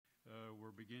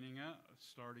we're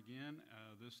start again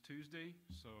this Tuesday,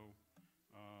 so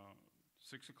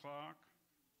 6 o'clock,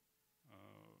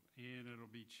 and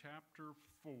it'll be chapter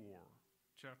 4,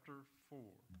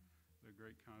 the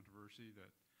great controversy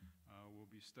that we'll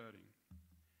be studying.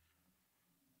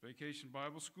 Vacation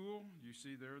Bible School, you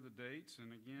see there the dates,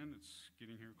 and again, it's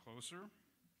getting here closer.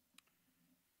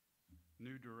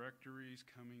 New directories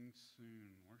coming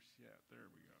soon. Where's she at? There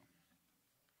we go.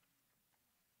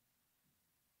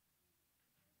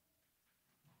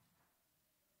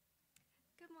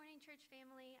 Good morning, church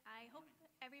family. I hope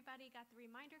everybody got the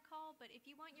reminder call, but if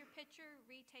you want your picture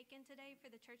retaken today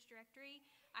for the church directory,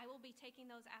 I will be taking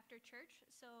those after church.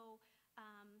 So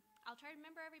I'll try to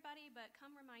remember everybody, but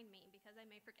come remind me because I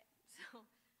may forget. So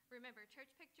remember,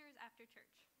 church pictures after church.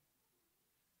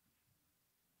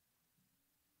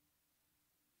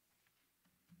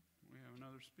 We have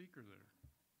another speaker there.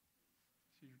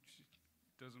 She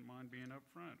doesn't mind being up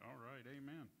front. All right,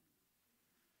 amen.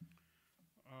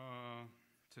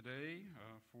 Today,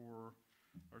 for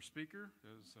our speaker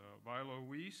is Vialo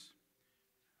Weis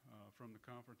from the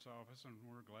conference office, and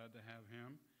we're glad to have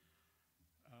him.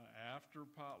 After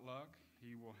potluck,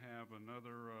 he will have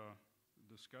another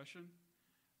discussion,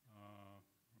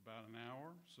 about an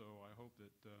hour. So I hope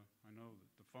that, I know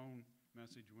that the phone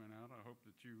message went out. I hope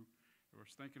that you were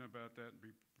thinking about that and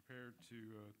be prepared to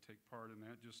take part in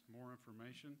that. Just more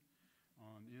information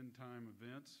on end-time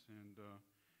events, and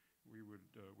we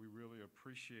really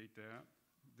appreciate that.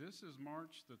 This is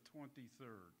March the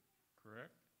 23rd,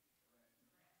 correct?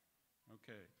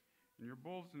 Okay. In your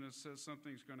bulletin, it says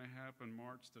something's going to happen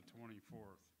March the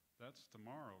 24th. That's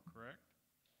tomorrow, correct?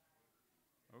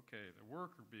 Okay. The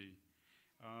worker bee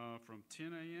from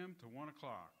 10 a.m. to 1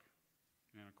 o'clock.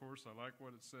 And, of course, I like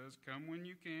what it says. Come when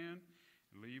you can,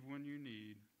 leave when you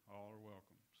need. All are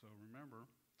welcome. So remember,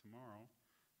 tomorrow,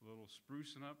 a little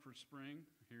sprucing up for spring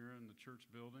here in the church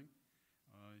building,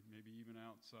 maybe even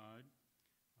outside.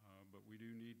 But we do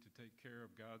need to take care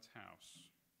of God's house.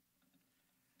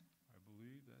 I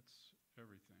believe that's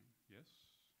everything. Yes?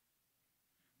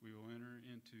 We will enter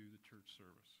into the church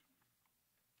service.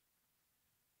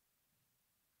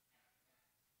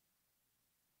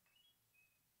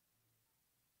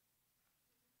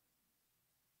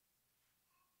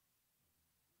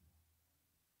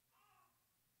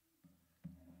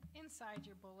 Inside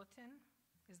your bulletin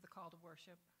is the call to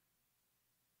worship.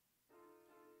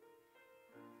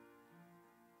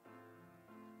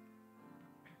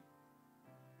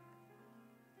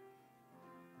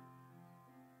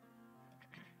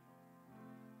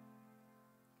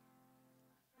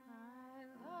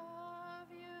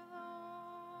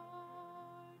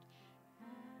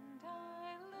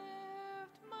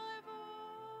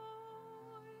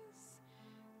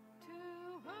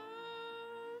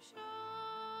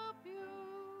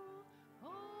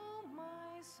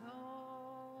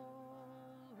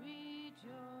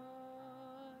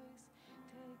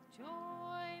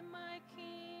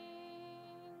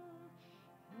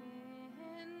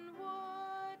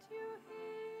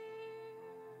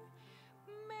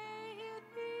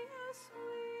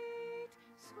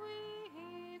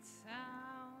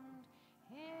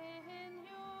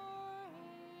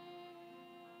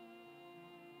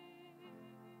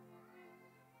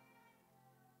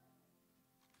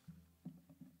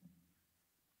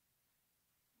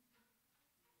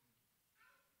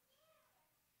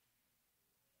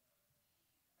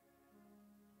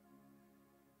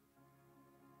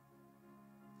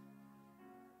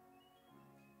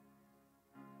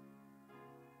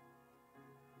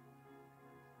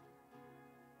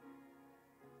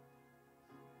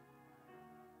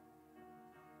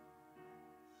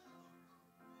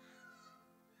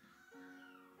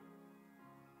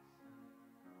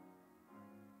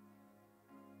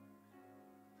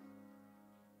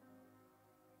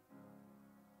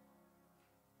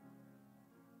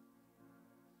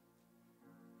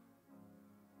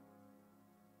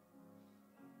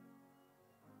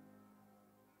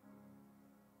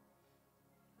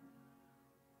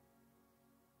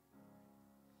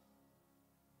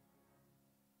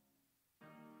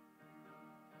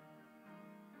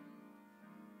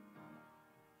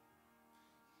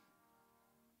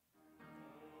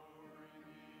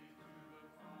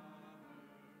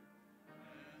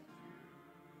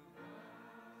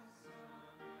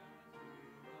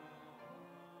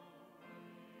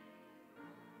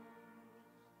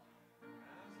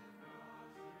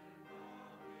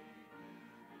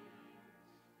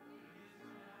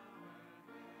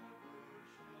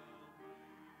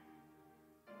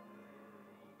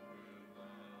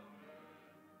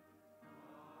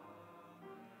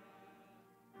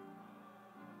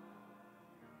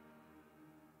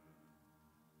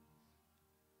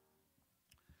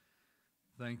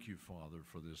 Thank you, Father,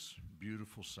 for this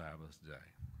beautiful Sabbath day.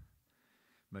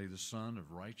 May the sun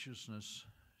of righteousness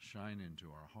shine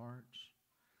into our hearts,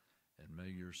 and may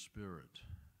your Spirit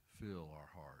fill our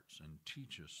hearts and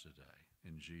teach us today.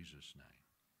 In Jesus' name,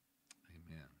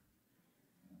 amen.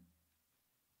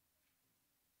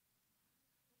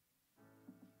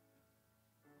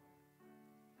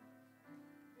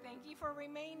 Thank you for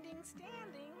remaining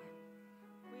standing.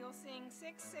 We will sing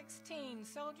 616,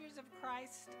 Soldiers of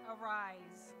Christ,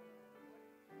 Arise.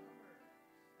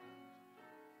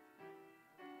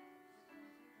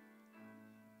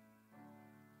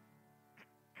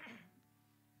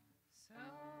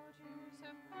 Soldiers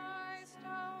of Christ,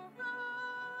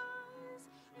 arise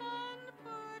and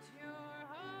put your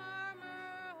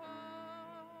armor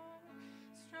on,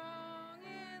 strong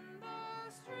in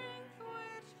the strength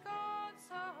which God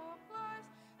supplies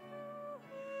through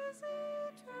his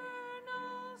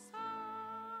eternal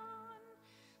Son,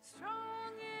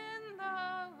 strong in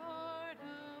the Lord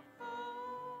of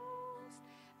hosts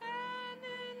and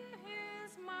in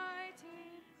his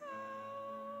mighty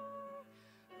power,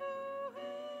 who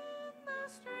in the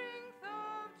strength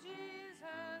of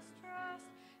Jesus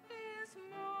trust is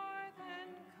more than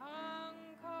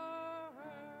conqueror.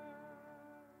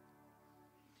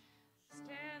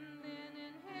 Standing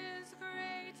in his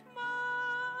great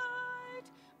might,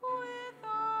 with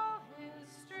all his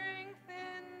strength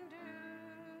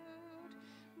endued,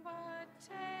 but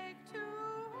take to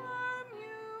arm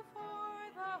you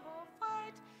for the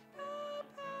fight, the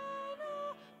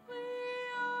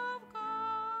panoply of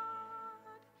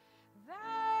God,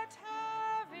 that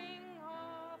having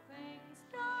all things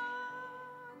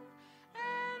done,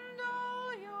 and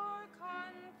all your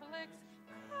conflicts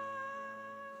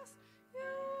past,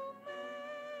 you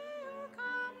may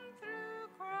come through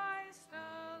Christ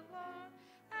alone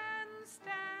and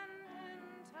stand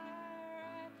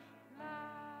entire at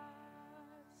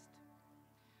last.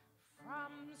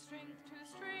 From strength to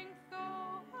strength go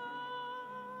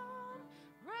on,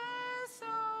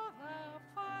 wrestle the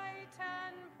fight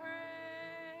and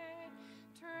pray,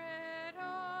 tread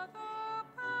all the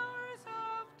powers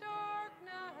of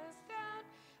darkness down,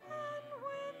 and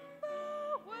win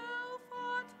the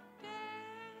well-fought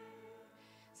day.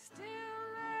 Still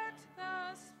let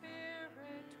the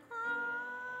Spirit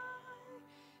cry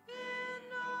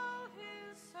in all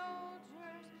his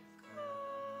soldiers,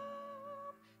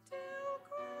 come, till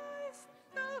Christ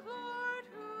the Lord,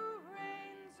 who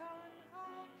reigns on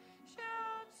high,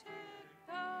 shall take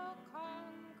the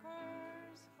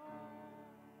conquerors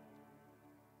home.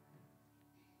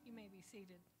 You may be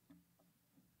seated.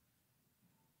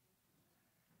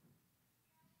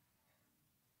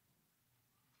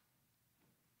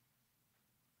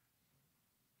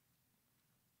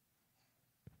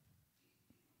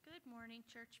 Good morning,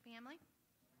 church family.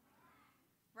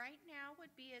 Right now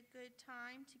would be a good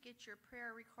time to get your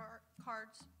prayer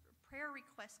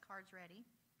request cards ready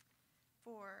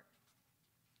for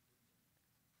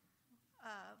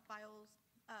Vialo's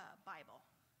Bible.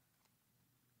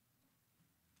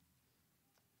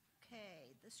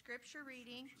 Okay, the scripture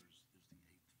reading.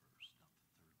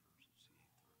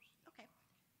 Okay,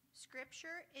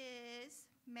 scripture is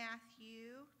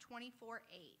Matthew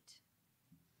 24:8.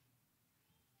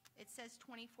 It says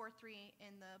 24:3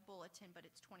 in the bulletin, but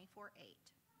it's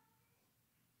 24:8.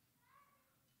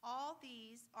 All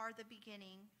these are the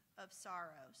beginning of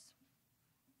sorrows.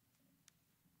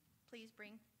 Please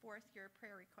bring forth your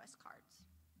prayer request cards.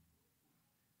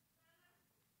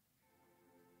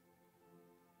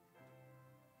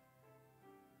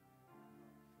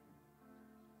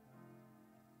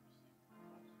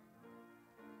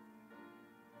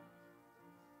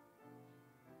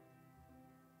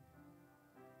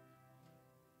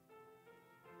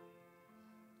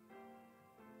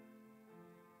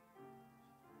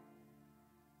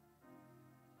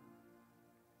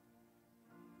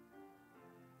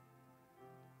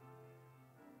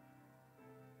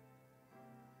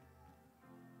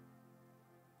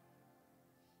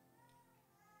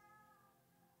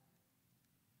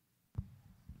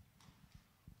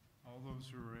 All those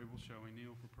who are able, shall we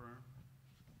kneel for prayer?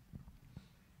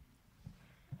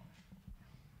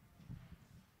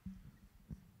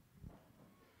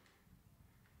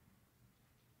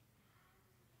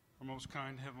 Our most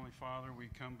kind Heavenly Father, we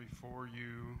come before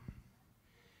you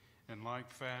in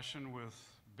like fashion with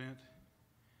bent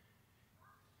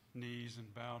knees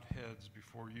and bowed heads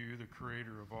before you, the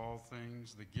creator of all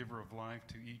things, the giver of life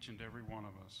to each and every one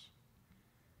of us.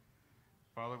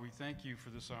 Father, we thank you for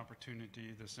this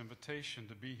opportunity, this invitation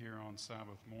to be here on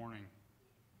Sabbath morning,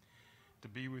 to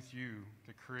be with you,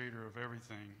 the creator of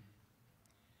everything.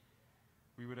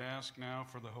 We would ask now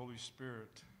for the Holy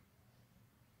Spirit.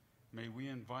 May we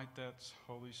invite that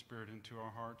Holy Spirit into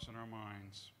our hearts and our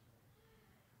minds.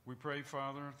 We pray,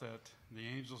 Father, that the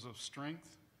angels of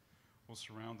strength will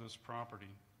surround this property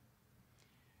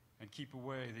and keep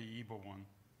away the evil one.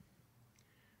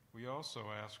 We also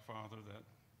ask, Father, that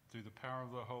through the power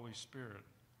of the Holy Spirit,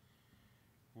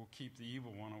 we'll keep the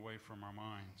evil one away from our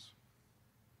minds.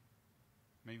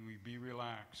 May we be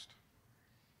relaxed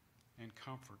and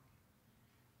comfort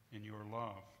in your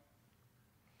love.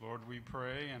 Lord, we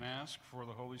pray and ask for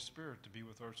the Holy Spirit to be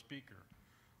with our speaker,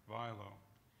 Vialo.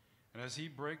 And as he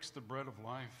breaks the bread of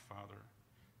life, Father,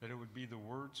 that it would be the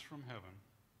words from heaven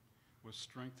with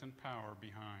strength and power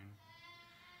behind.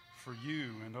 For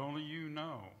you and only you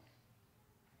know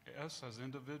us as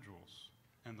individuals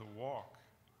and the walk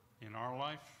in our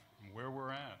life and where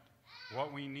we're at,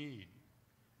 what we need,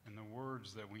 and the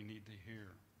words that we need to hear.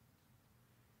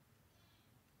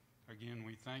 Again,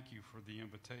 we thank you for the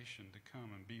invitation to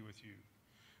come and be with you.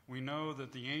 We know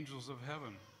that the angels of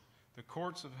heaven, the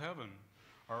courts of heaven,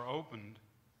 are opened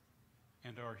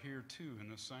and are here too in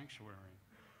the sanctuary.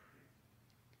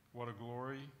 What a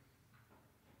glory,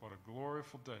 what a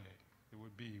gloriful day it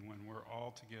would be when we're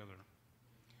all together,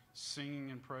 singing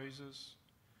in praises,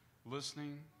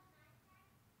 listening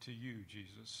to you,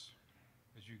 Jesus,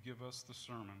 as you give us the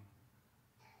sermon.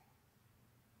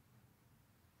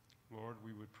 Lord,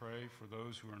 we would pray for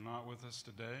those who are not with us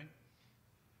today.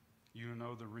 You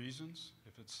know the reasons.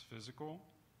 If it's physical,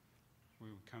 we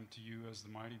would come to you as the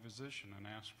mighty physician and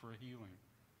ask for a healing.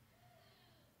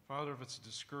 Father, if it's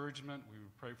discouragement, we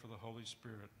would pray for the Holy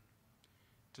Spirit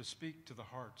to speak to the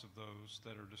hearts of those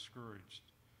that are discouraged,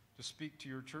 to speak to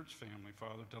your church family,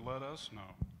 Father, to let us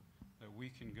know that we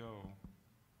can go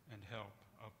and help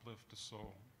uplift a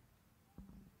soul.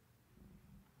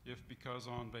 If because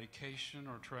on vacation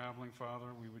or traveling,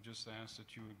 Father, we would just ask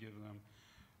that you would give them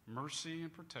mercy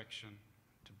and protection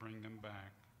to bring them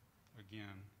back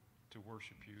again to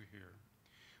worship you here.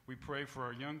 We pray for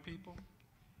our young people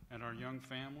and our young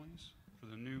families, for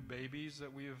the new babies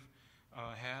that we have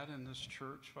had in this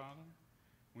church, Father.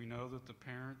 We know that the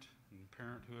parent and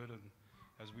parenthood, and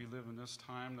as we live in this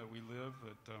time that we live,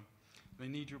 that they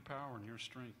need your power and your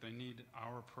strength. They need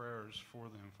our prayers for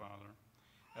them, Father,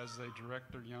 as they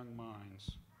direct their young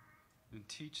minds and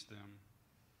teach them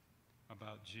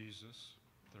about Jesus,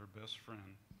 their best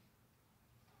friend.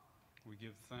 We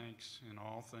give thanks in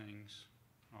all things,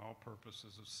 all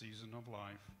purposes of season of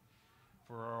life,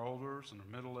 for our elders and our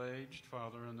middle-aged,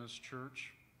 Father, in this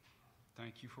church.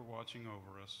 Thank you for watching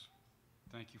over us.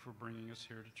 Thank you for bringing us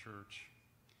here to church.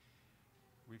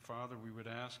 Father, we would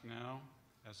ask now,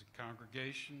 as a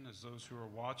congregation, as those who are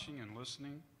watching and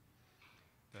listening,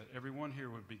 that everyone here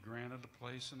would be granted a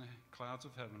place in the clouds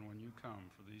of heaven when you come.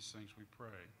 For these things we pray.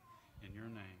 In your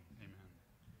name, amen.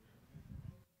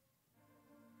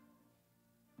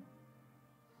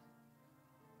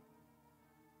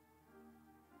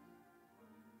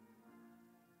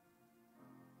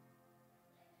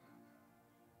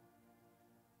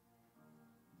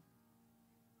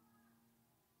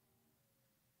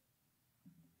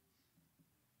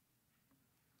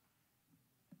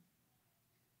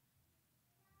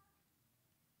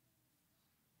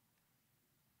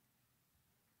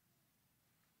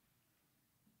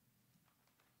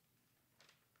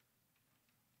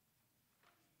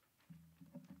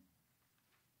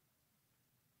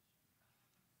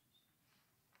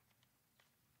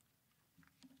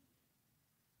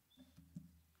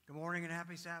 Good morning and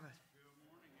happy Sabbath.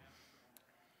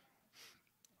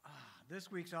 This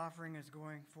week's offering is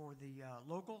going for the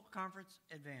local conference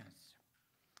advance.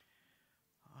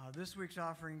 This week's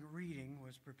offering reading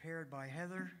was prepared by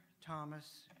Heather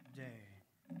Thomas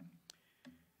Day.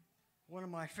 One of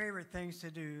my favorite things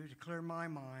to do to clear my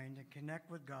mind and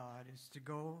connect with God is to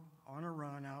go on a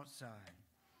run outside.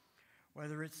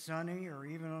 Whether it's sunny or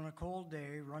even on a cold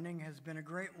day, running has been a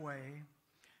great way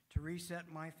to reset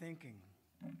my thinking.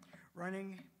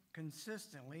 Running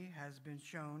consistently has been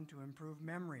shown to improve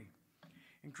memory,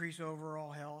 increase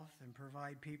overall health, and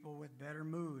provide people with better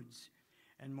moods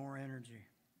and more energy.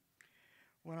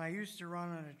 When I used to run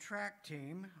on a track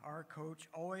team, our coach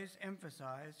always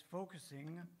emphasized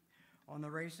focusing on the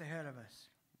race ahead of us,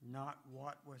 not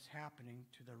what was happening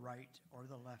to the right or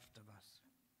the left of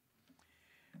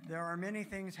us. There are many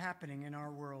things happening in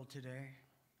our world today,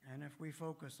 and if we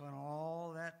focus on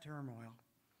all that turmoil,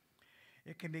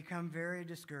 it can become very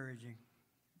discouraging.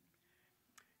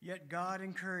 Yet God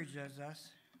encourages us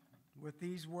with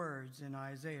these words in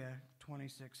Isaiah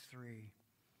 26:3.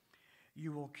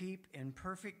 You will keep in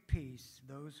perfect peace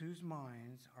those whose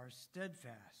minds are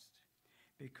steadfast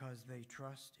because they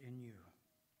trust in you.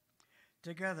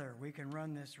 Together, we can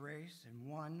run this race, and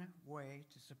one way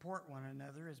to support one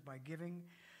another is by giving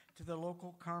to the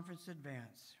local conference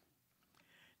advance.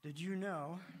 Did you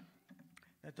know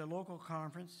that the local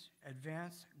conference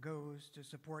advance goes to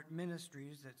support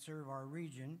ministries that serve our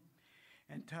region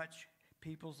and touch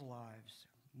people's lives?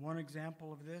 One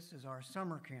example of this is our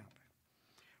summer camp,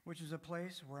 which is a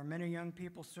place where many young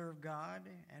people serve God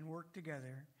and work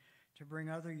together to bring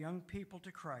other young people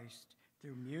to Christ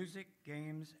through music,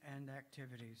 games, and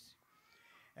activities.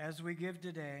 As we give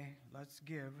today, let's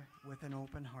give with an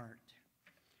open heart.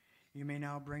 You may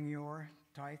now bring your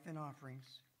tithe and offerings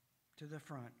to the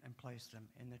front and place them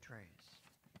in the trays.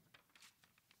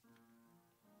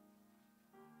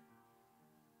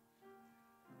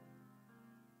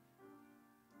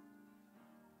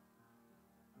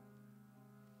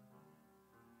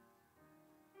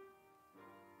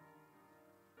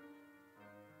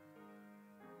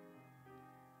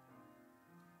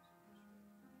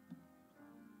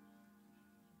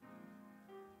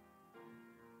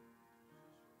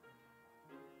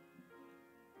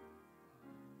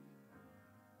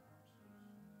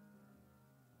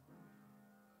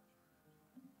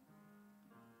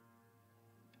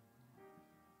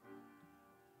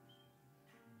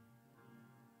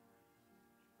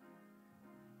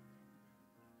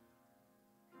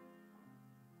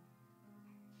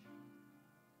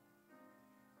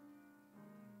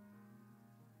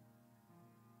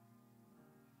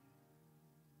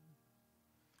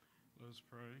 Let's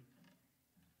pray.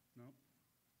 Nope.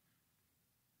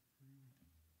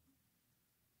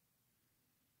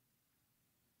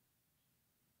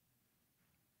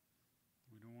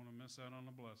 We don't want to miss out on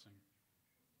a blessing.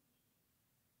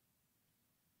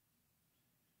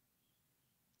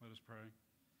 Let us pray.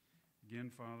 Again,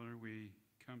 Father, we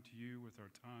come to you with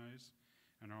our tithes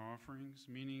and our offerings,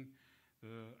 meaning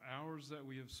the hours that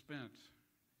we have spent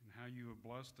and how you have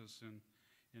blessed us in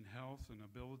health and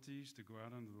abilities to go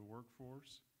out into the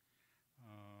workforce.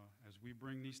 As we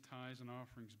bring these tithes and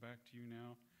offerings back to you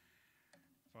now,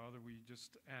 Father, we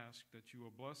just ask that you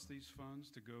will bless these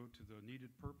funds to go to the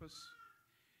needed purpose.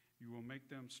 You will make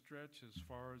them stretch as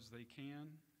far as they can,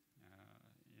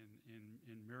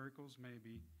 in miracles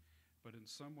maybe, but in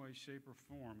some way, shape, or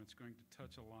form, it's going to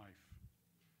touch a life.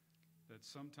 That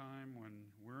sometime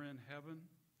when we're in heaven,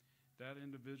 that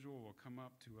individual will come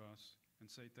up to us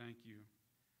and say thank you.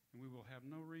 And we will have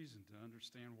no reason to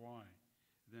understand why.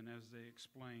 Then as they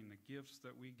explain the gifts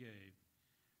that we gave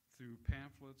through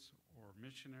pamphlets or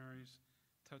missionaries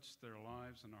touched their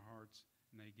lives and their hearts,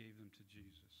 and they gave them to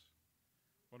Jesus.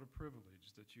 What a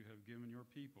privilege that you have given your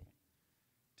people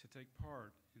to take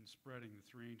part in spreading the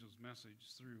three angels'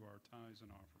 message through our tithes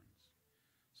and offerings.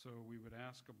 So we would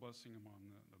ask a blessing upon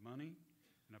the money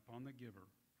and upon the giver.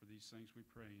 For these things we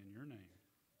pray in your name.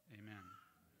 Amen.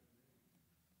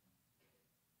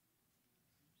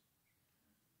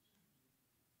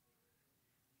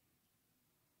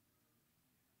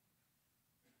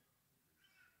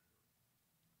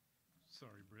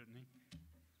 Sorry, Brittany.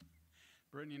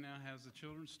 Brittany now has the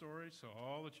children's story, so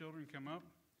all the children come up,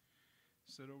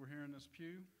 sit over here in this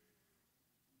pew.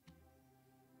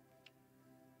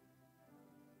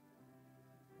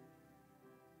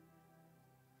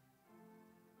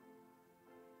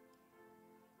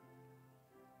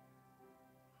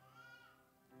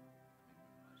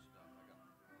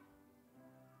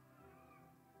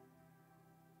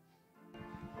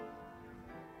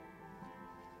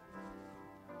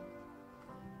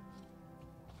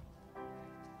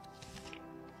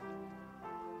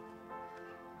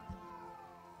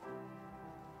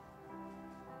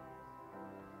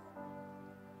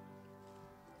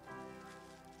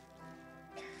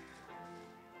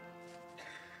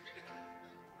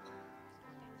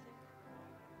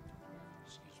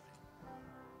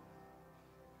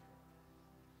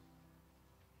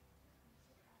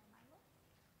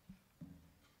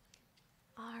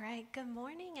 All right, good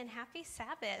morning and happy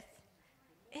Sabbath.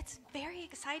 It's very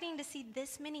exciting to see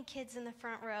this many kids in the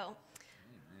front row.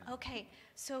 Okay,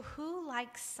 so who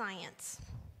likes science?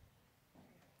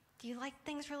 Do you like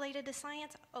things related to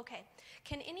science? Okay,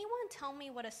 can anyone tell me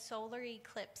what a solar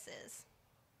eclipse is?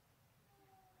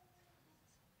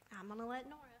 I'm gonna let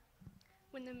Nora.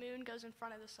 When the moon goes in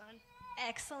front of the sun.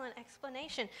 Excellent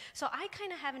explanation. So I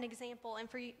kind of have an example, and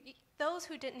for those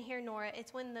who didn't hear Nora,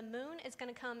 it's when the moon is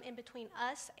going to come in between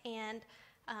us and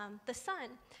the sun.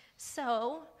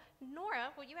 So, Nora,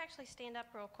 will you actually stand up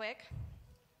real quick?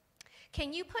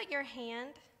 Can you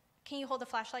hold the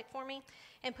flashlight for me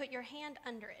and put your hand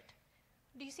under it?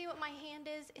 Do you see what my hand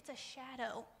is? It's a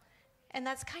shadow. And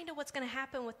that's kind of what's going to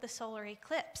happen with the solar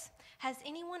eclipse. Has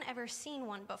anyone ever seen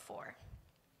one before?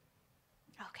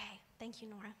 Okay, Thank you,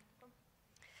 Nora.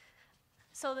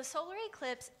 So the solar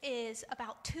eclipse is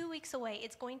about 2 weeks away.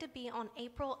 It's going to be on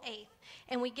April 8th,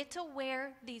 and we get to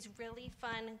wear these really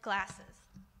fun glasses.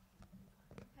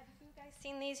 Have you guys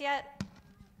seen these yet?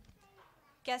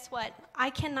 Guess what? I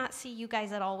cannot see you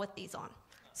guys at all with these on.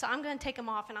 So I'm going to take them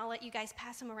off, and I'll let you guys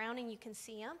pass them around, and you can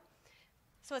see them.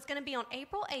 So it's going to be on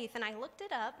April 8th, and I looked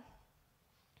it up,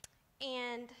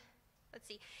 and let's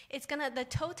see, the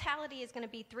totality is going to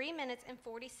be 3 minutes and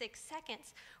 46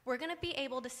 seconds. We're going to be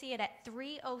able to see it at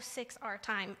 3:06 our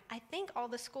time. I think all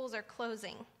the schools are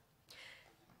closing.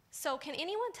 So can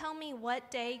anyone tell me what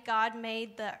day God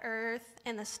made the earth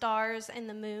and the stars and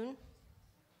the moon?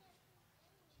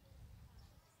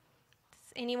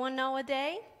 Does anyone know a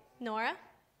day? Nora?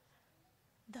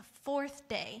 The fourth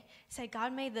day. Say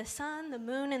God made the sun, the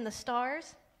moon, and the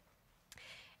stars.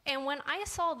 And when I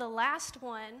saw the last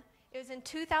one, it was in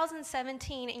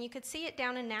 2017, and you could see it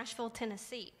down in Nashville,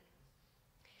 Tennessee.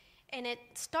 And it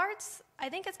starts, I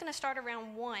think it's going to start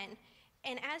around 1.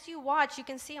 And as you watch, you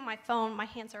can see on my phone, my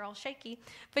hands are all shaky,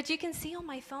 but you can see on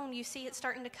my phone, you see it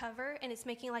starting to cover, and it's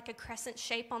making like a crescent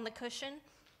shape on the cushion.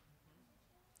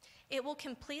 It will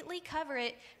completely cover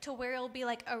it to where it'll be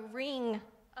like a ring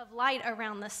of light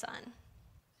around the sun.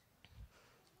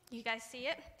 You guys see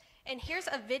it? And here's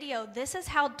a video. This is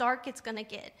how dark it's going to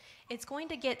get. It's going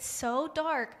to get so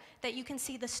dark that you can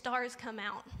see the stars come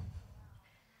out.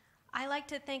 I like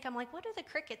to think, I'm like, what do the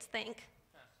crickets think?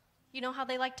 You know how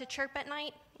they like to chirp at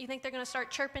night? You think they're going to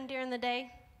start chirping during the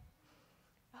day?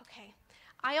 Okay.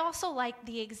 I also like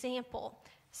the example.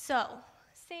 So,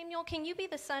 Samuel, can you be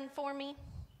the sun for me?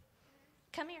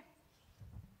 Come here.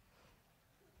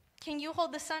 Can you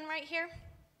hold the sun right here?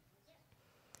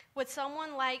 Would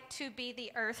someone like to be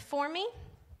the earth for me?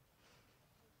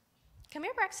 Come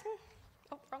here, Braxton.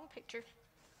 Oh, wrong picture.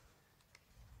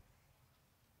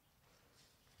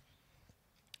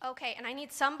 Okay, and I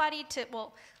need somebody to,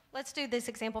 well, let's do this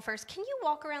example first. Can you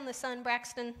walk around the sun,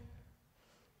 Braxton?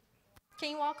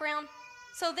 Can you walk around?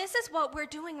 So this is what we're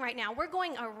doing right now. We're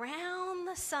going around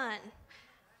the sun.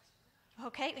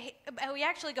 Okay, we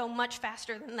actually go much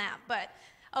faster than that, but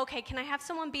okay, can I have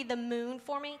someone be the moon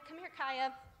for me? Come here,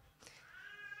 Kaya.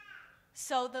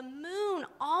 So the moon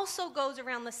also goes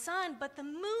around the sun, but the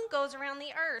moon goes around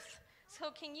the earth.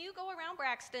 So can you go around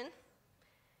Braxton?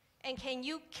 And can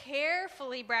you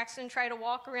carefully, Braxton, try to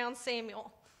walk around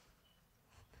Samuel?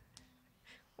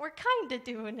 We're kind of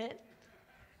doing it.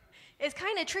 It's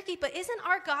kind of tricky, but isn't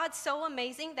our God so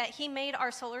amazing that he made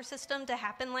our solar system to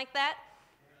happen like that?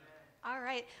 All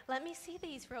right, let me see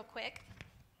these real quick.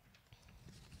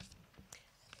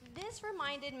 This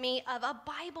reminded me of a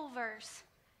Bible verse.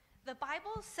 The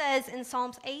Bible says in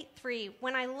Psalms 8:3,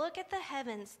 when I look at the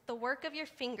heavens, the work of your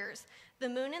fingers, the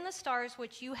moon and the stars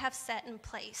which you have set in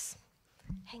place.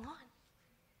 Hang on.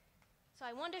 So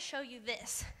I wanted to show you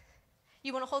this.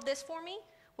 You want to hold this for me?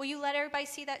 Will you let everybody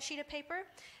see that sheet of paper?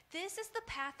 This is the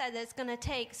path that it's going to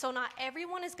take. So not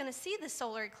everyone is going to see the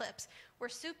solar eclipse. We're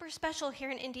super special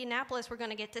here in Indianapolis. We're going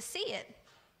to get to see it.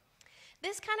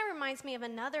 This kind of reminds me of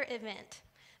another event.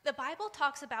 The Bible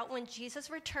talks about when Jesus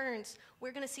returns,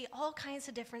 we're going to see all kinds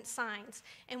of different signs,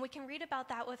 and we can read about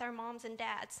that with our moms and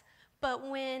dads. But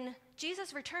when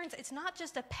Jesus returns, it's not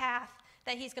just a path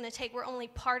that he's going to take where only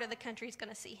part of the country is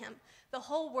going to see him. The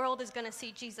whole world is going to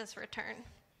see Jesus return.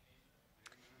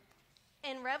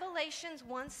 In Revelations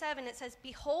 1:7, it says,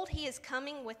 behold, he is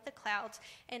coming with the clouds,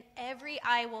 and every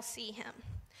eye will see him.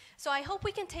 So I hope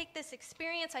we can take this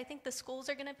experience. I think the schools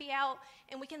are going to be out,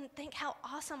 and we can think how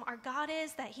awesome our God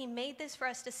is that he made this for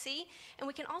us to see. And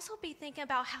we can also be thinking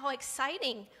about how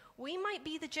exciting we might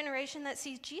be the generation that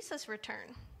sees Jesus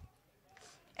return.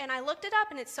 And I looked it up,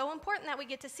 and it's so important that we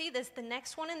get to see this. The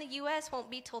next one in the U.S.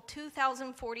 won't be till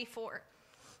 2044.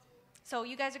 So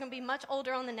you guys are going to be much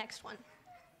older on the next one.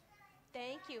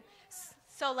 Thank you.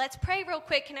 So let's pray real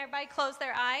quick. Can everybody close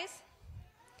their eyes?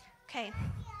 Okay.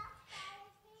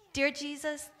 Dear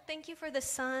Jesus, thank you for the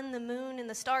sun, the moon, and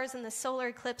the stars and the solar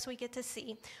eclipse we get to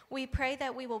see. We pray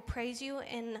that we will praise you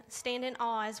and stand in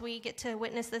awe as we get to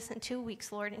witness this in 2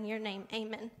 weeks, Lord. In your name,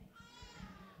 amen.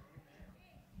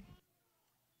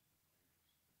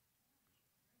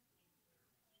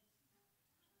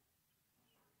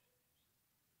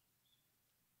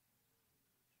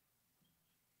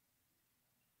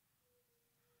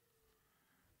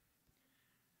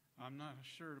 I'm not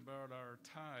sure about our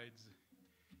tides,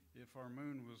 if our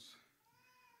moon was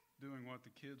doing what the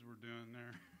kids were doing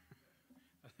there.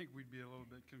 I think we'd be a little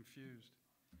bit confused.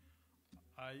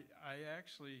 I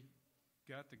actually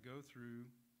got to go through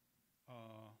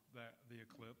the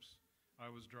eclipse. I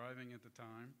was driving at the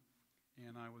time,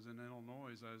 and I was in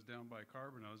Illinois. I was down by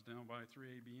Carbon. I was down by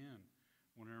 3ABN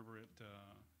whenever it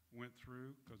went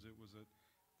through, because it was at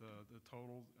the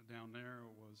total down there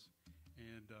was,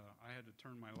 and I had to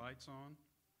turn my lights on.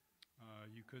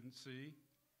 You couldn't see,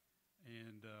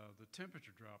 and the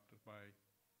temperature dropped by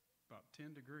about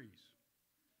 10 degrees.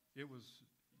 It was,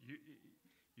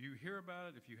 you hear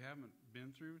about it if you haven't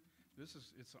been through it.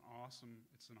 It's an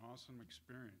awesome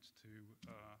experience to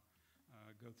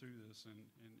go through this. In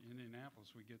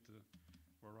Indianapolis,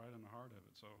 we're right in the heart of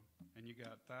it. So, and you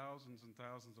got thousands and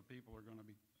thousands of people are going to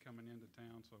be coming into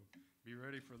town. So be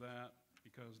ready for that,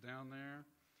 because down there,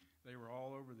 they were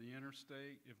all over the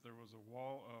interstate. If there was a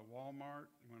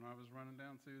Walmart, when I was running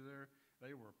down through there,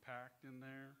 they were packed in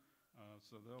there.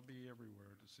 So they'll be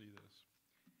everywhere to see this.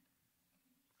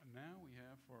 And now we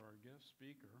have for our guest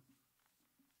speaker,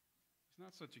 he's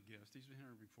not such a guest, he's been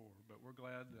here before, but we're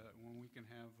glad that when we can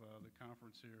have the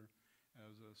conference here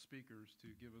as speakers to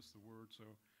give us the word, so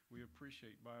we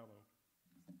appreciate Vialo.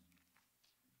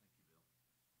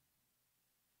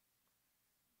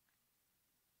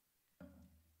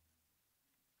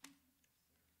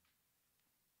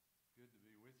 Good to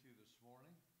be with you this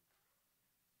morning.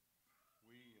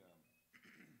 We, I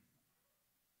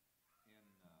don't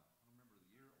remember the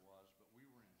year it was, but we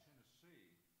were in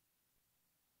Tennessee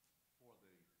for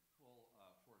the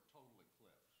for a total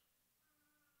eclipse.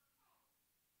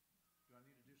 Do I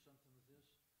need to do something with this?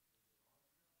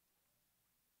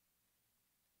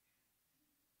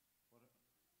 What?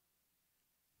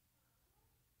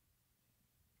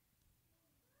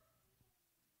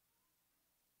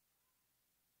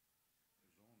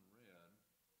 It was on red.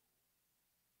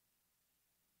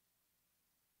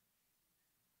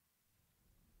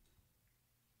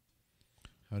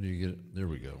 How do you get it? There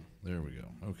we go. There we go.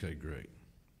 Okay, great.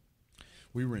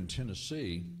 We were in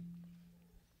Tennessee,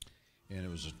 and it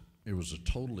was a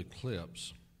total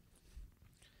eclipse,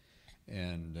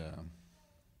 and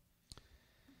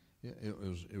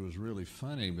it was really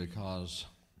funny because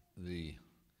you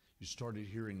started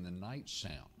hearing the night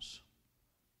sounds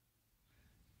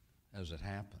as it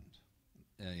happened,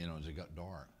 as it got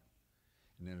dark,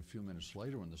 and then a few minutes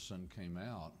later, when the sun came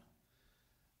out,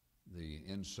 the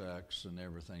insects and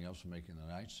everything else making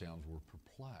the night sounds were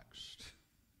perplexed.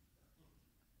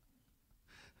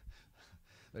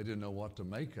 They didn't know what to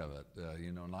make of it.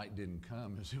 Night didn't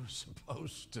come as it was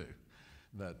supposed to.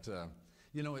 But,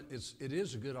 it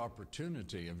is a good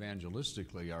opportunity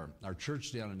evangelistically. Our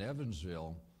church down in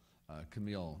Evansville,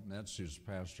 Camille Metz, who's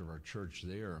pastor of our church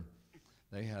there,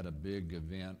 they had a big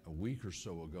event a week or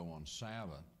so ago on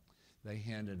Sabbath. They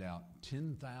handed out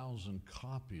 10,000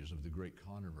 copies of The Great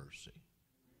Controversy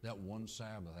that one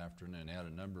Sabbath afternoon. They had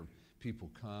a number of people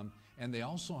come. And they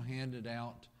also handed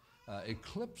out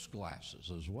eclipse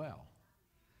glasses as well.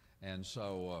 And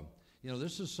so,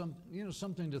 this is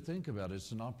something to think about.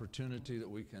 It's an opportunity that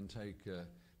we can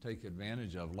take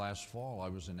advantage of. Last fall, I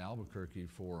was in Albuquerque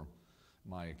for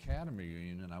my academy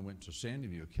reunion. I went to Sandy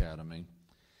View Academy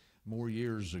more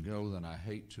years ago than I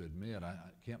hate to admit. I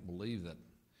can't believe that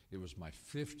it was my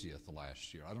 50th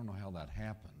last year. I don't know how that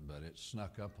happened, but it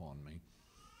snuck up on me.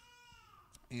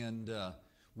 And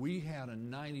we had a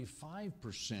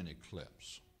 95%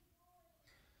 eclipse.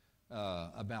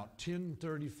 About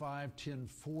 10:35,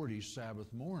 10:40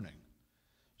 Sabbath morning.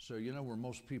 So where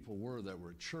most people were that were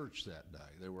at church that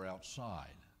day. They were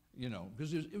outside,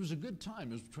 because it was a good time.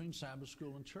 It was between Sabbath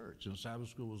school and church. And Sabbath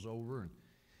school was over,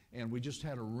 and we just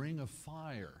had a ring of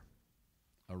fire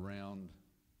around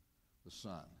the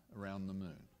sun, around the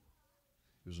moon.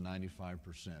 It was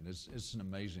 95%. It's an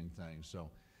amazing thing. So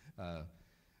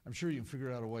I'm sure you can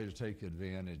figure out a way to take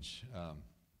advantage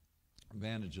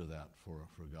of that for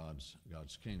God's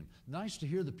kingdom. Nice to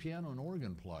hear the piano and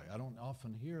organ play. I don't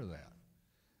often hear that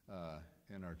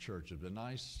in our church. It's been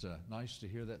nice to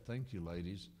hear that. Thank you,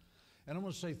 ladies. And I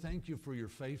want to say thank you for your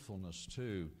faithfulness,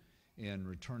 too, in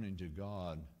returning to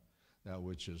God that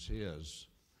which is His.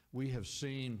 We have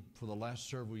seen for the last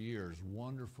several years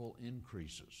wonderful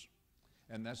increases.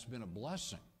 And that's been a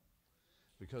blessing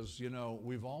because,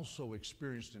 we've also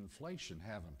experienced inflation,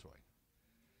 haven't we?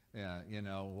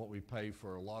 What we pay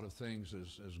for a lot of things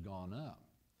has gone up.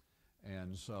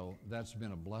 And so that's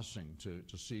been a blessing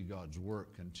to see God's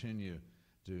work continue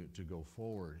to go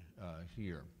forward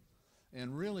here.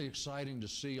 And really exciting to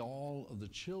see all of the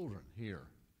children here.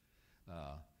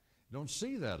 Don't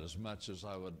see that as much as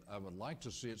I would like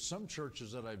to see it. Some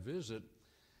churches that I visit,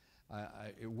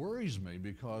 it worries me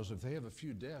because if they have a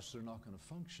few desks, they're not going to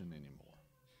function anymore.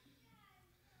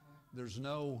 There's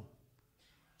no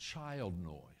child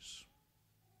noise.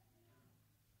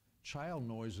 Child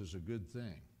noise is a good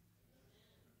thing.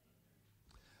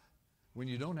 When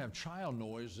you don't have child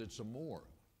noise, it's a morgue.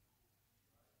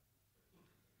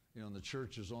 You know, and the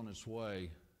church is on its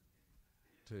way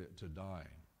to dying.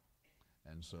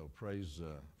 And so praise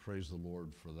the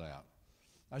Lord for that.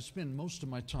 I spend most of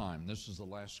my time, this is the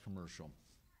last commercial,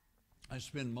 I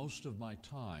spend most of my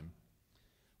time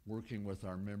working with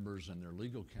our members and their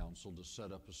legal counsel to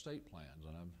set up estate plans.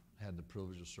 And I've had the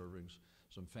privilege of serving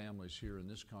some families here in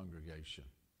this congregation.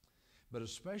 But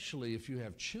especially if you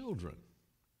have children,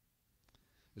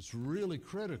 it's really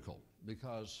critical,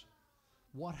 because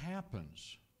what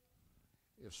happens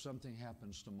if something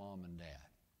happens to mom and dad?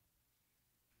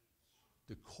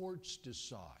 The courts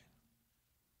decide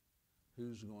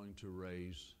who's going to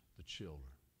raise the children.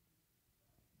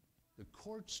 The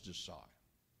courts decide.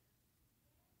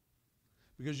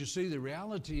 Because you see, the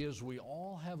reality is we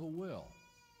all have a will.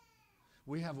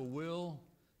 We have a will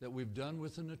that we've done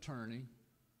with an attorney,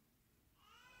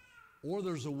 or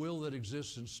there's a will that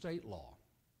exists in state law.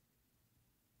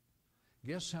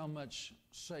 Guess how much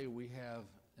say we have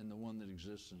in the one that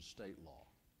exists in state law?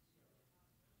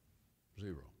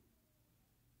 0.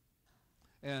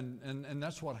 And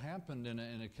that's what happened in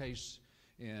a case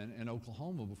in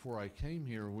Oklahoma before I came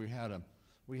here. We had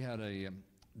a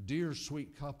dear,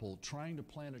 sweet couple trying to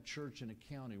plant a church in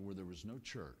a county where there was no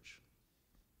church.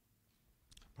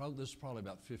 This is probably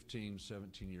about 15,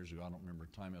 17 years ago. I don't remember.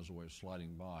 Time has a way of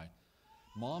sliding by.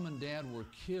 Mom and dad were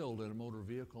killed in a motor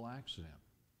vehicle accident.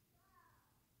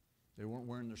 They weren't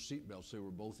wearing their seatbelts. They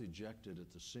were both ejected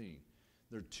at the scene.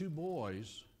 Their 2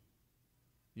 boys,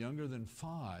 younger than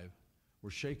 5,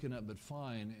 were shaken up but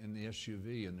fine in the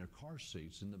SUV in their car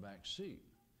seats in the back seat.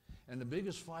 And the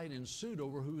biggest fight ensued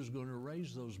over who was going to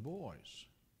raise those boys.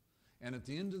 And at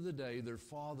the end of the day, their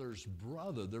father's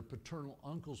brother, their paternal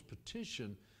uncle's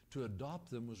petition to adopt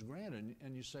them was granted.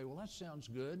 And you say, well, that sounds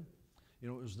good. You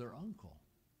know, it was their uncle.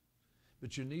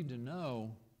 But you need to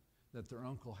know that their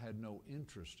uncle had no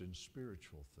interest in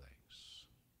spiritual things.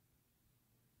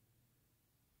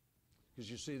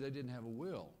 Because you see, they didn't have a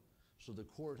will. So the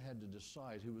court had to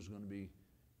decide who was going to be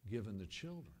given the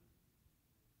children.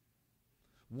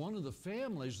 One of the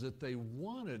families that they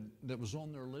wanted, that was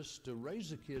on their list to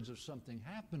raise the kids if something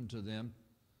happened to them,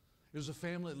 is a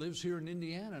family that lives here in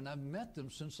Indiana, and I've met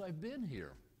them since I've been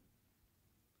here.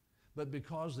 But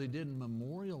because they didn't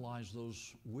memorialize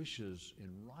those wishes in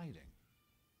writing,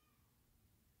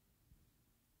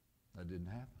 that didn't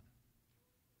happen.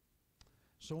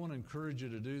 So I want to encourage you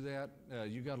to do that.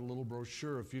 You got a little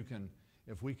brochure. If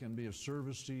we can be of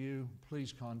service to you,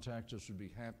 please contact us. We'd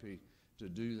be happy to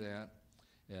do that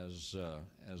as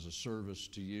a service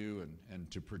to you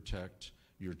and to protect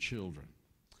your children.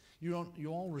 You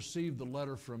all received the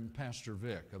letter from Pastor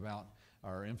Vic about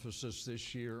our emphasis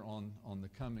this year on the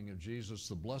coming of Jesus,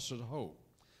 the blessed hope.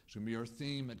 It's going to be our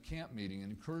theme at camp meeting,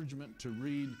 an encouragement to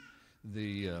read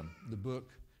the book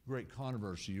Great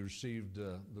Controversy. You received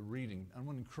the reading. I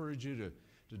want to encourage you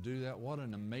to do that. What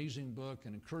an amazing book,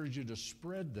 and encourage you to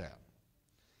spread that.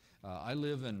 I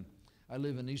live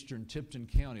in eastern Tipton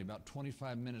County, about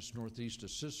 25 minutes northeast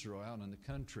of Cicero, out in the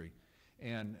country,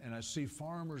 and I see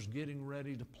farmers getting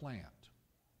ready to plant.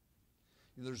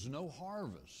 There's no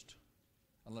harvest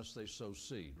unless they sow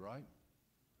seed, right?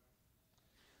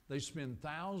 They spend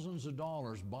thousands of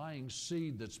dollars buying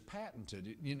seed that's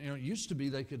patented. You know, it used to be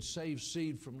they could save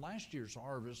seed from last year's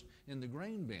harvest in the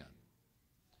grain bin.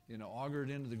 You know, auger it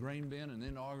into the grain bin and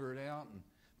then auger it out and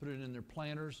put it in their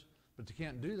planters. But they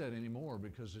can't do that anymore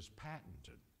because it's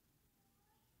patented.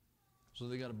 So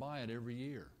they got to buy it every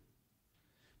year.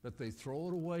 But they throw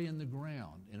it away in the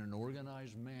ground in an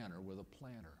organized manner with a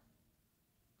planter.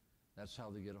 That's how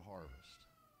they get a harvest.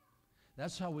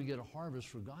 That's how we get a harvest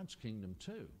for God's kingdom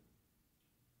too.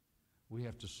 We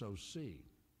have to sow seed.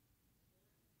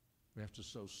 We have to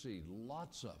sow seed,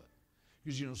 lots of it.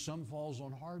 Because, you know, some falls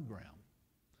on hard ground.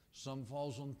 Some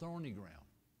falls on thorny ground.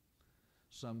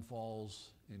 Some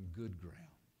falls in good ground.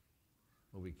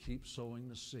 But we keep sowing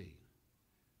the seed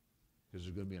because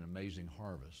there's going to be an amazing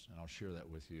harvest, and I'll share that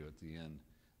with you at the end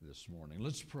this morning.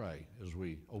 Let's pray as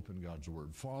we open God's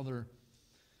Word. Father,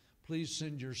 please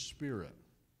send your Spirit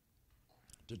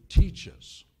to teach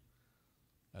us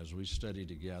as we study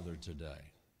together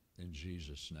today. In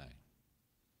Jesus' name,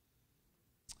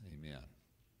 amen.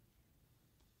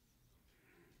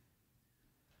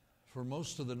 For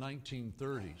most of the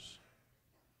 1930s,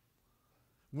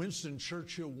 Winston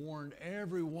Churchill warned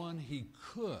everyone he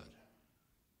could,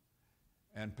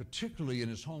 and particularly in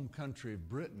his home country of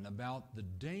Britain, about the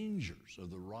dangers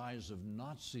of the rise of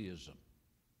Nazism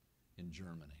in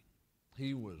Germany.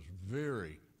 He was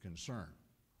very concerned.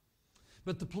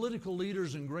 But the political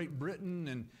leaders in Great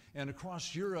Britain and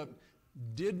across Europe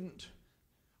didn't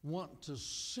want to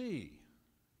see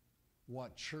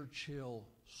what Churchill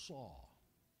saw.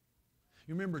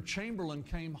 You remember Chamberlain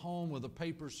came home with a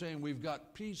paper saying, "We've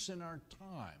got peace in our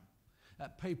time."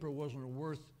 That paper wasn't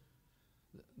worth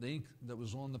the ink that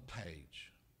was on the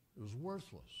page. It was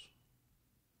worthless.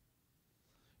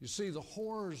 You see, the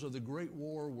horrors of the Great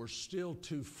War were still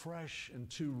too fresh and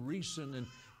too recent and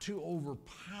too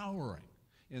overpowering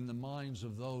in the minds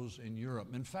of those in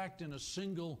Europe. In fact, in a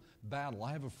single battle,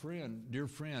 I have a friend, dear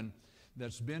friend,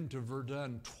 that's been to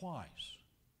Verdun twice.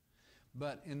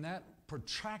 But in that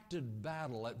protracted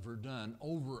battle at Verdun,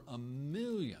 over 1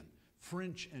 million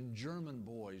French and German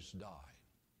boys died.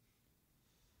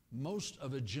 Most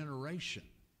of a generation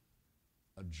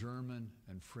of German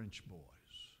and French boys.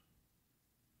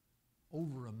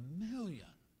 Over 1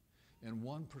 million in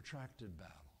one protracted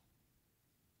battle.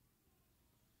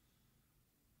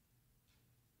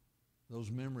 Those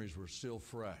memories were still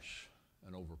fresh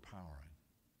and overpowering.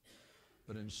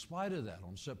 But in spite of that,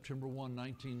 on September 1,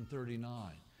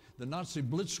 1939, the Nazi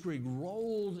blitzkrieg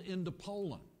rolled into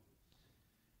Poland.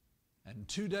 And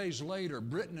 2 days later,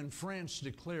 Britain and France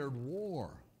declared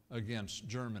war against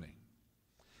Germany.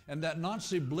 And that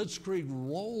Nazi blitzkrieg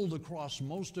rolled across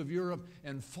most of Europe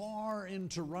and far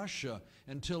into Russia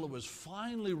until it was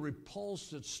finally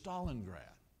repulsed at Stalingrad.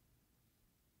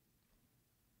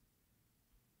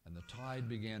 And the tide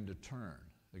began to turn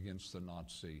against the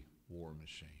Nazi war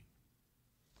machine.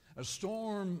 A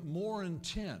storm more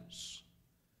intense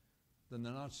than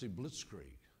the Nazi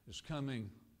blitzkrieg is coming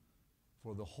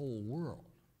for the whole world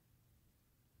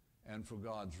and for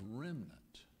God's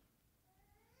remnant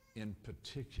in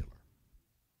particular.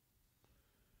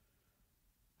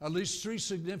 At least 3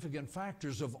 significant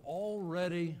factors have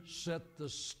already set the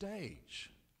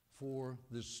stage for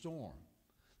this storm.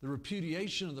 The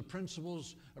repudiation of the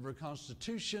principles of our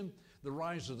Constitution, the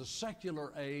rise of the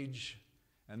secular age,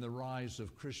 and the rise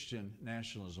of Christian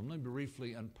nationalism. Let me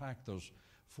briefly unpack those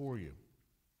for you.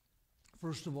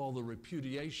 First of all, the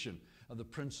repudiation of the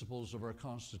principles of our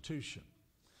Constitution.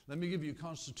 Let me give you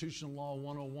Constitutional Law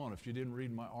 101 if you didn't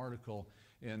read my article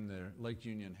in the Lake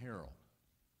Union Herald.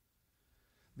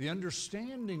 The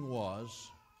understanding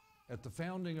was, at the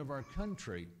founding of our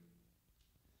country,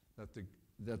 that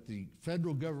the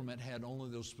federal government had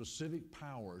only those specific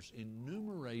powers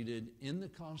enumerated in the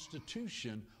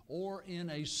Constitution or in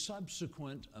a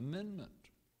subsequent amendment.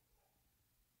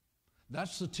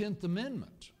 That's the 10th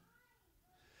Amendment.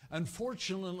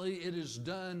 Unfortunately, it has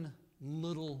done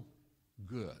little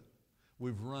good.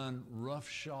 We've run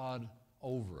roughshod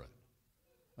over it.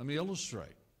 Let me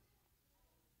illustrate.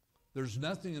 There's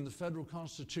nothing in the federal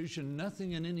Constitution,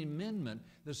 nothing in any amendment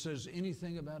that says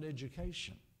anything about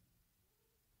education.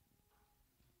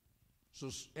 So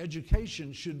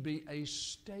education should be a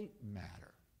state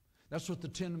matter. That's what the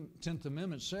 10th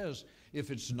Amendment says.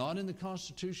 If it's not in the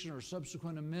Constitution or a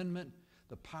subsequent amendment,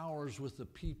 the power is with the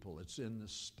people. It's in the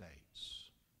states.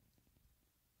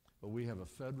 But we have a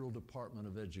federal Department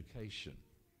of Education,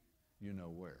 you know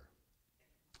where.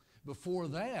 Before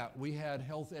that, we had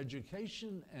health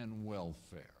education and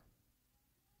welfare.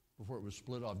 Before it was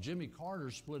split off. Jimmy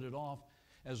Carter split it off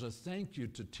as a thank you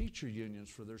to teacher unions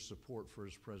for their support for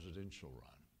his presidential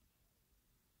run.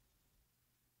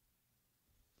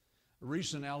 A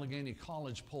recent Allegheny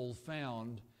College poll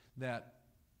found that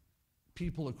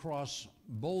people across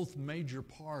both major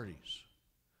parties,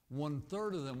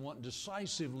 1/3 of them want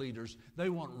decisive leaders. They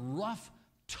want rough,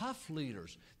 tough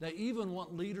leaders. They even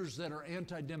want leaders that are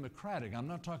anti-democratic. I'm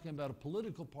not talking about a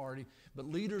political party, but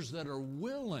leaders that are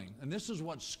willing, and this is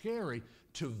what's scary,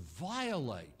 to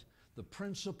violate the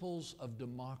principles of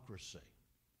democracy.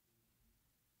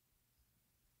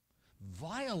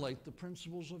 Violate the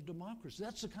principles of democracy.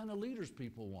 That's the kind of leaders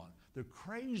people want. They're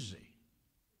crazy.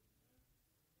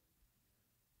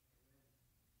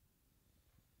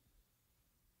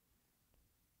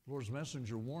 The Lord's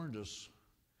messenger warned us,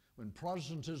 when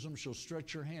Protestantism shall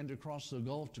stretch her hand across the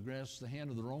gulf to grasp the hand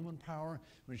of the Roman power,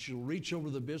 when she will reach over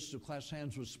the abyss to clasp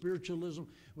hands with spiritualism,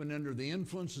 when under the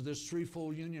influence of this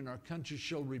threefold union our country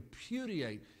shall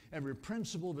repudiate every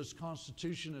principle of its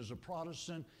constitution as a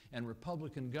Protestant and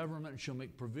Republican government, and shall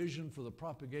make provision for the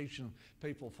propagation of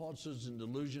papal falsehoods and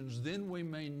delusions, then we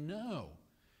may know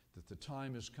that the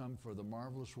time has come for the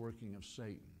marvelous working of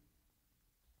Satan,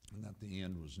 and that the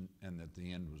end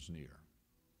was near.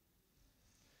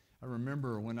 I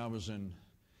remember when I was in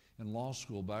law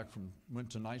school,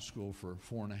 went to night school for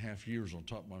 4.5 years on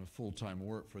top of my full-time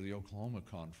work for the Oklahoma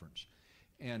conference.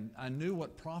 And I knew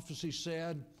what prophecy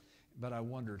said, but I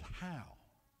wondered how.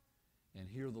 And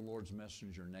here the Lord's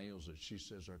messenger nails it. She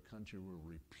says our country will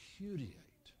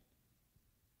repudiate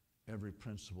every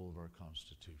principle of our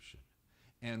Constitution.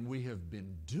 And we have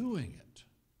been doing it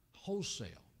wholesale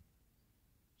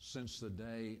since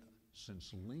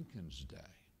Lincoln's day.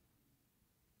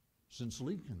 Since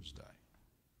Lincoln's day.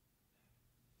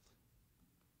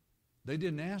 They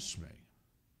didn't ask me,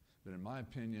 but in my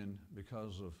opinion,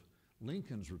 because of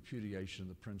Lincoln's repudiation of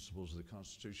the principles of the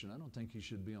Constitution, I don't think he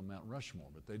should be on Mount Rushmore,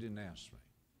 but they didn't ask me.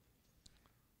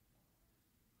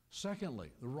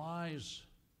 Secondly, the rise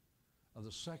of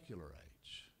the secular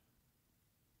age.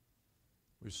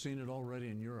 We've seen it already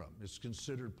in Europe. It's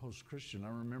considered post-Christian. I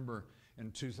remember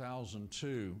in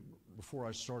 2002, before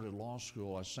I started law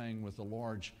school, I sang with a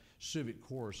large civic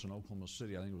chorus in Oklahoma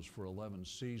City. I think it was for 11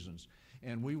 seasons.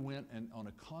 And we went on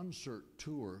a concert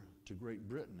tour to Great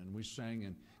Britain, and we sang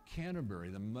in Canterbury,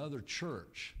 the mother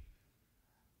church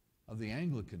of the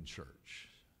Anglican Church,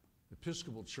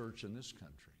 Episcopal Church in this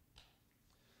country.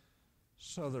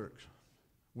 Southwark,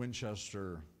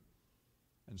 Winchester,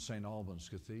 and St. Albans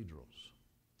cathedrals.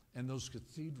 And those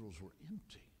cathedrals were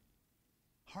empty.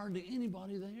 Hardly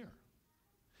anybody there.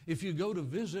 If you go to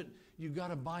visit, you've got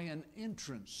to buy an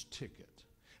entrance ticket.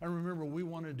 I remember we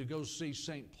wanted to go see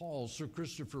St. Paul's, Sir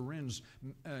Christopher Wren's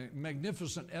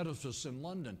magnificent edifice in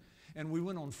London. And we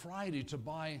went on Friday to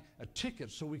buy a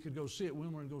ticket so we could go see it. We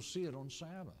wanted to go see it on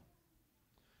Sabbath.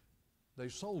 They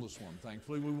sold us one,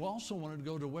 thankfully. We also wanted to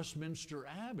go to Westminster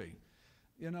Abbey,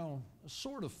 you know, a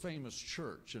sort of famous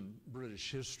church in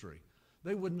British history.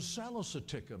 They wouldn't sell us a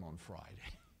ticket on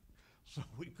Friday, so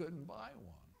we couldn't buy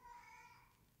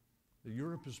one.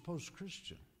 Europe is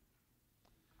post-Christian.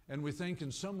 And we think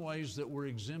in some ways that we're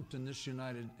exempt in this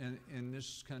in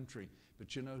this country.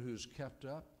 But you know who's kept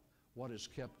up? What is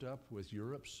kept up with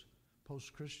Europe's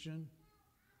post-Christian,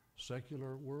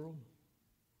 secular world?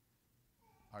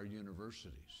 Our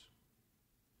universities.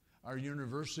 Our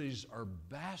universities are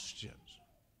bastions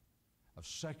of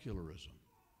secularism.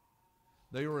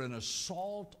 They are an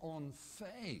assault on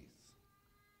faith.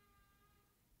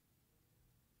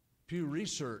 Pew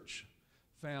Research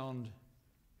found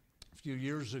a few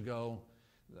years ago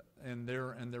in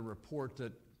their report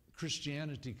that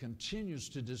Christianity continues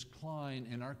to decline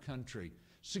in our country.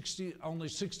 Only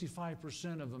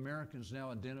 65% of Americans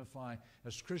now identify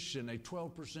as Christian, a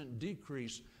 12%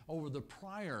 decrease over the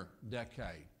prior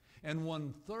decade. And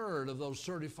 1/3 of those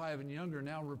 35 and younger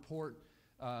now report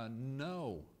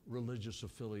no religious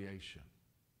affiliation.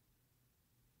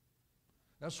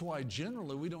 That's why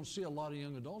generally we don't see a lot of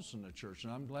young adults in the church,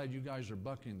 and I'm glad you guys are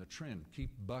bucking the trend.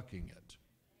 Keep bucking it.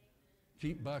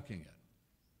 Keep bucking it.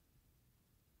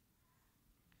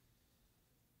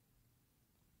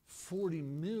 40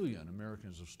 million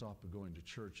Americans have stopped going to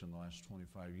church in the last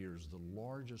 25 years, the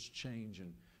largest change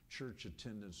in church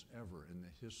attendance ever in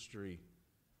the history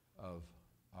of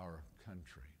our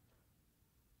country.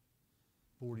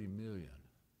 40 million.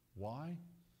 Why?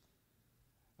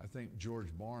 I think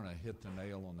George Barna hit the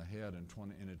nail on the head in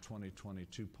a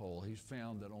 2022 poll. He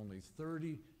found that only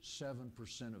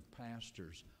 37% of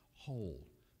pastors hold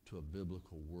to a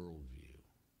biblical worldview.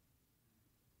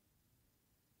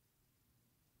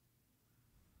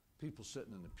 People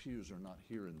sitting in the pews are not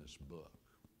hearing this book.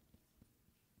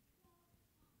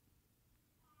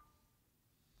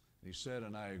 He said,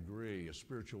 and I agree, a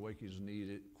spiritual awakening is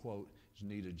needed, quote, is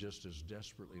needed just as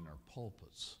desperately in our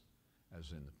pulpits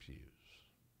as in the pews.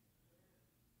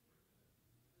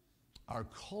 Our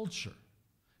culture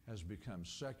has become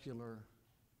secular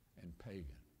and pagan.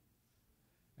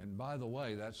 And by the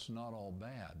way, that's not all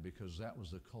bad, because that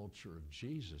was the culture of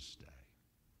Jesus' day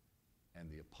and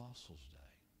the apostles' day.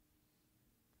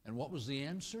 And what was the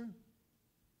answer?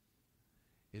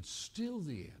 It's still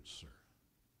the answer.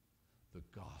 The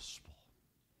gospel.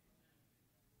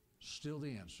 Still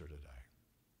the answer today.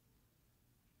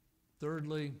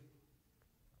 Thirdly,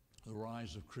 the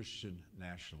rise of Christian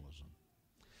nationalism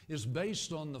is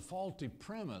based on the faulty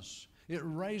premise. It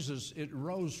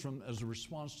rose from as a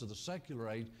response to the secular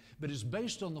age, but is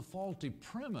based on the faulty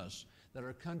premise that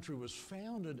our country was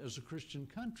founded as a Christian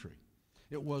country.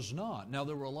 It was not. Now,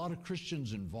 there were a lot of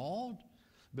Christians involved,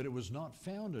 but it was not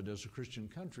founded as a Christian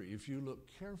country if you look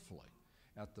carefully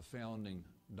at the founding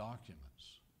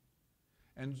documents.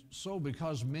 And so,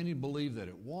 because many believe that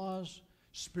it was,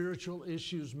 spiritual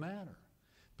issues matter,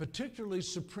 particularly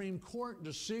Supreme Court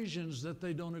decisions that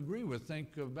they don't agree with.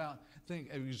 Think of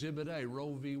Exhibit A,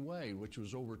 Roe v. Wade, which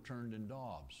was overturned in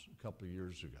Dobbs a couple of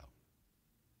years ago.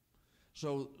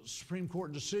 So Supreme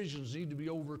Court decisions need to be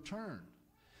overturned.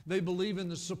 They believe in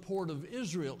the support of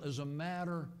Israel as a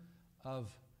matter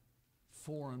of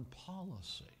foreign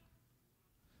policy,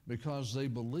 because they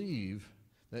believe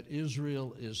that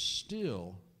Israel is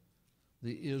still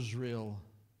the Israel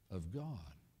of God.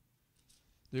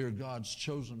 They are God's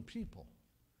chosen people.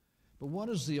 But what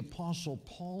does the Apostle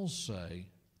Paul say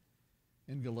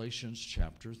in Galatians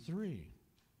chapter 3?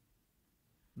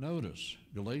 Notice,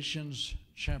 Galatians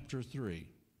chapter 3.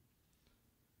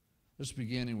 Let's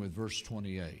begin with verse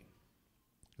 28.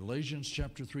 Galatians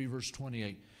chapter 3, verse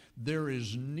 28. There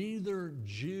is neither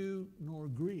Jew nor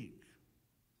Greek.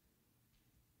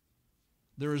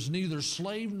 There is neither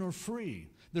slave nor free.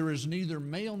 There is neither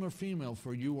male nor female,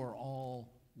 for you are all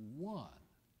one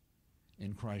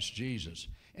in Christ Jesus.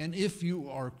 And if you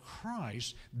are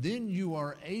Christ, then you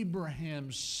are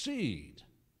Abraham's seed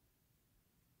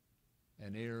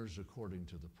and heirs according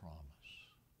to the promise.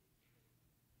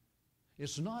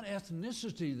 It's not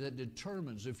ethnicity that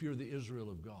determines if you're the Israel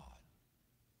of God.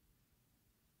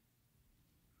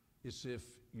 It's if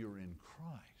you're in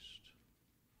Christ.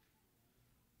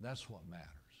 That's what matters.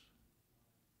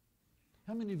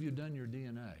 How many of you have done your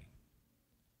DNA? A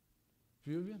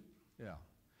few of you? Yeah.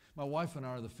 My wife and I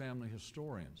are the family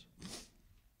historians.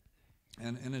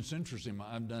 And it's interesting.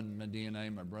 I've done my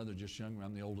DNA. My brother just younger.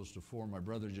 I'm the oldest of four. My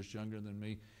brother just younger than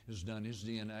me has done his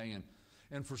DNA.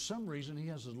 And for some reason, he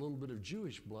has a little bit of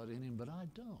Jewish blood in him, but I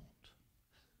don't.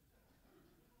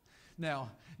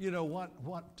 Now, you know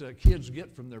what kids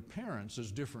get from their parents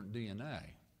is different DNA.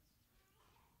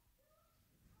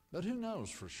 But who knows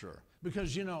for sure?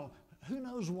 Because, you know, who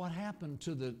knows what happened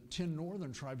to the 10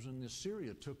 northern tribes when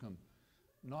Assyria took them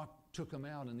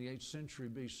out in the 8th century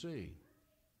BC.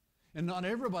 And not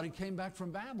everybody came back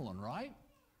from Babylon, right?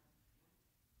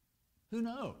 Who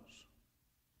knows?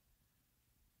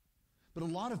 But a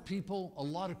lot of people, a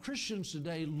lot of Christians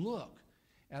today look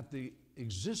at the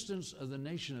existence of the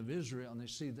nation of Israel and they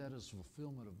see that as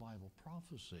fulfillment of Bible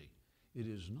prophecy. It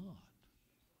is not.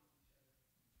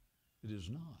 It is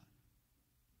not.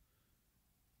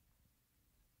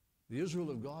 The Israel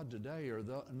of God today are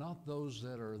not those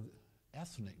that are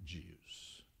ethnic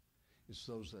Jews. It's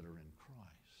those that are in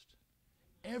Christ.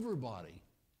 Everybody,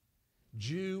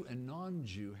 Jew and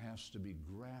non-Jew, has to be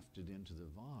grafted into the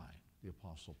vine, the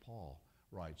Apostle Paul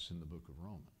writes in the book of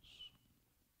Romans.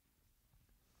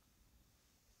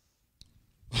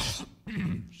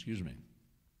 Excuse me.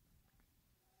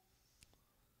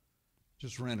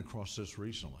 Just ran across this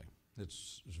recently.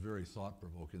 It's very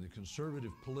thought-provoking. The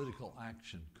Conservative Political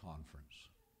Action Conference.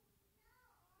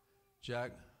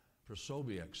 Jack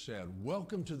Posobiec said,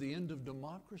 "Welcome to the end of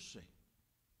democracy.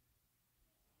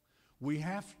 We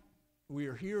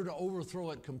are here to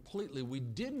overthrow it completely. We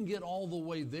didn't get all the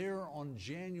way there on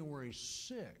January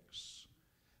 6th,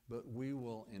 but we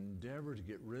will endeavor to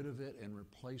get rid of it and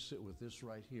replace it with this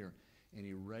right here." And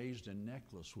he raised a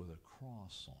necklace with a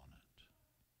cross on it.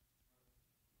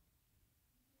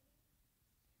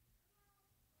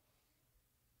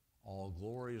 All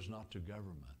glory is not to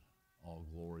government. All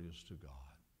glory is to God.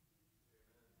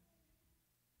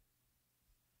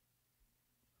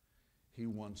 He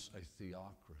wants a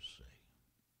theocracy.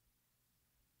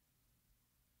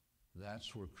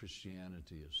 That's where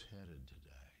Christianity is headed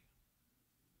today.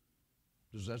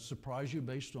 Does that surprise you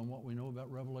based on what we know about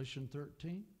Revelation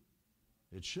 13?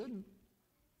 It shouldn't.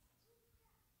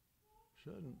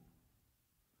 Shouldn't.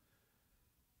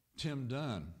 Tim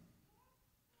Dunn,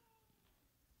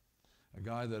 a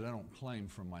guy that I don't claim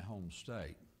from my home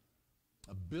state,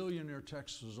 a billionaire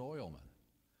Texas oilman,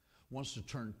 wants to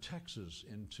turn Texas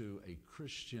into a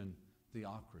Christian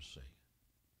theocracy.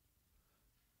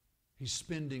 He's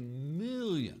spending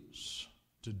millions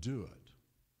to do it.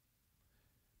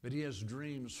 But he has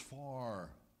dreams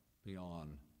far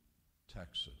beyond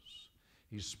Texas.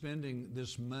 He's spending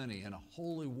this money in a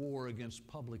holy war against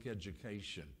public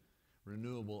education,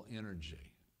 renewable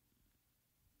energy,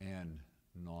 and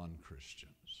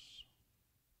non-Christians.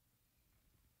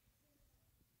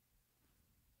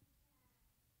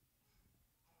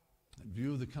 In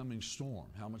view of the coming storm,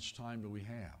 how much time do we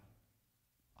have?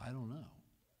 I don't know.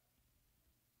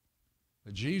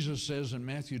 But Jesus says in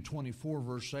Matthew 24,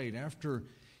 verse 8, after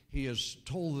he has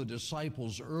told the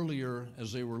disciples earlier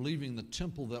as they were leaving the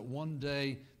temple that one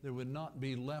day there would not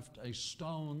be left a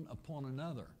stone upon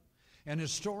another. And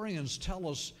historians tell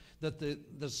us that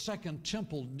the second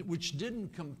temple, which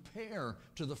didn't compare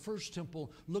to the first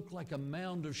temple, looked like a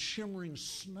mound of shimmering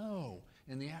snow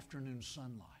in the afternoon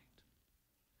sunlight.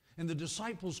 And the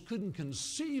disciples couldn't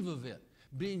conceive of it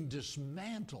being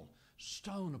dismantled,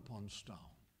 stone upon stone.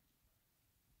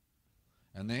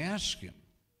 And they asked him,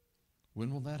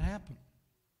 when will that happen?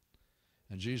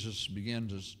 And Jesus began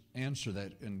to answer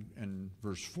that in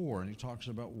verse 4, and he talks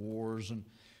about wars and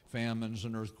famines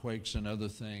and earthquakes and other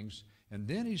things. And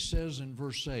then he says in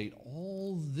verse 8,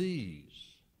 all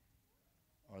these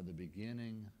are the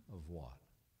beginning of what?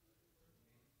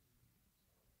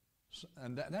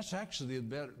 And that's actually a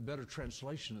better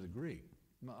translation of the Greek.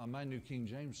 My New King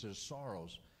James says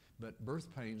sorrows, but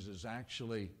birth pains is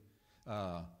actually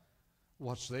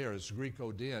what's there. It's Greek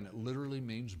odin. It literally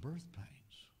means birth pains.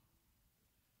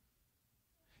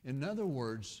 In other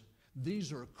words,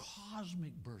 these are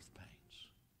cosmic birth pains.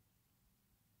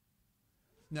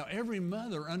 Now, every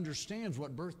mother understands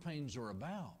what birth pains are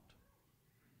about.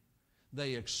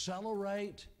 They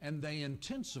accelerate and they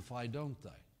intensify, don't they?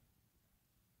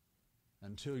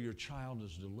 Until your child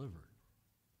is delivered.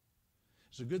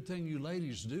 It's a good thing you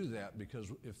ladies do that,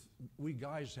 because if we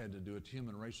guys had to do it, the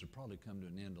human race would probably come to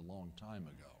an end a long time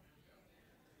ago.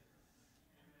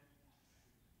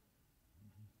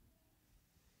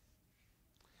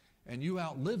 And you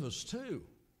outlive us too.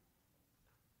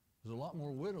 There's a lot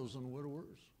more widows than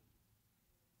widowers.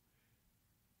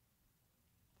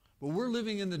 But we're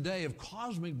living in the day of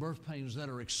cosmic birth pains that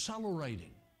are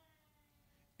accelerating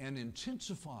and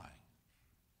intensifying.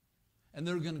 And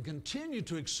they're going to continue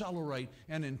to accelerate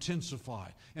and intensify.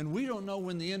 And we don't know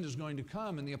when the end is going to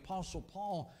come. And the Apostle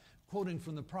Paul, quoting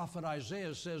from the prophet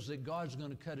Isaiah, says that God's going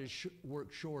to cut his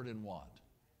work short in what?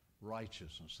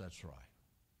 Righteousness. That's right.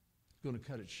 He's going to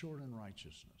cut it short in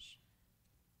righteousness.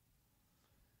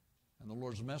 And the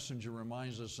Lord's messenger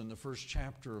reminds us in the first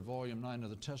chapter of volume 9 of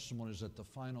the Testimonies that the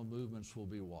final movements will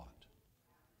be what?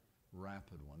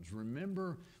 Rapid ones.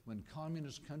 Remember when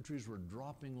communist countries were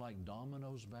dropping like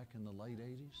dominoes back in the late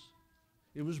 80s?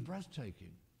 It was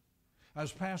breathtaking. I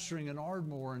was pastoring in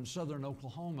Ardmore in southern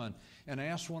Oklahoma, and I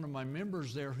asked one of my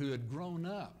members there who had grown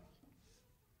up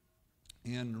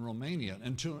in Romania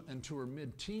into her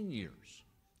mid-teen years,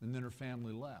 and then her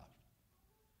family left.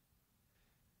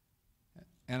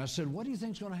 And I said, what do you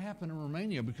think is going to happen in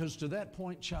Romania? Because to that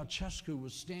point, Ceausescu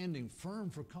was standing firm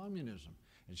for communism.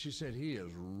 And she said, he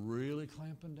is really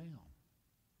clamping down.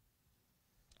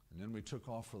 And then we took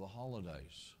off for the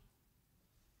holidays,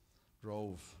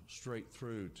 drove straight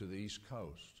through to the East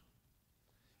Coast.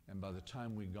 And by the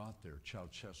time we got there,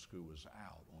 Ceausescu was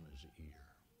out on his ear.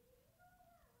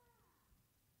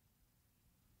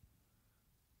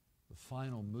 The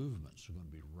final movements are going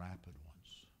to be rapid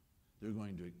ones. They're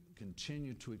going to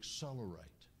continue to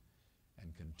accelerate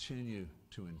and continue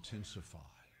to intensify.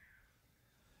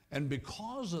 And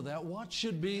because of that, what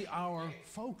should be our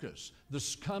focus?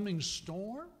 This coming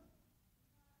storm?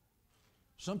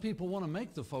 Some people want to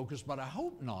make the focus, but I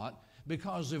hope not,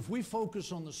 because if we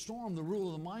focus on the storm, the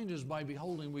rule of the mind is by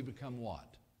beholding we become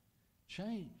what?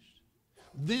 Changed.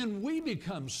 Then we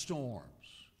become storms.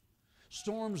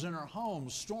 Storms in our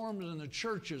homes, storms in the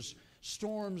churches,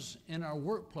 storms in our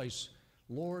workplace.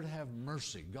 Lord, have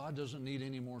mercy. God doesn't need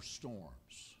any more storms.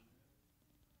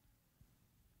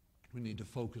 We need to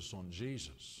focus on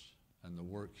Jesus and the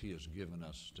work He has given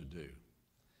us to do.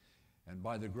 And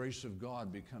by the grace of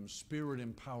God, become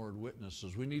Spirit-empowered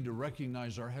witnesses. We need to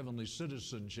recognize our heavenly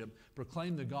citizenship,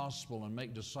 proclaim the gospel, and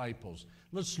make disciples.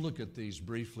 Let's look at these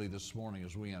briefly this morning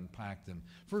as we unpack them.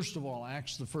 First of all,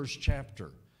 Acts the first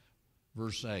chapter,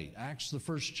 verse 8. Acts the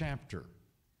first chapter,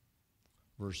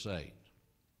 verse 8.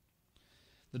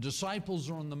 The disciples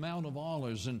are on the Mount of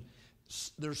Olives, and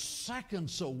they're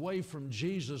seconds away from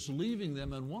Jesus leaving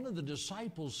them, and one of the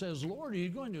disciples says, Lord, are you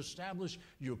going to establish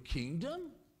your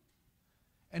kingdom?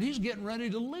 And he's getting ready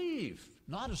to leave.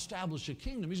 Not establish a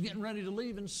kingdom. He's getting ready to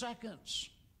leave in seconds.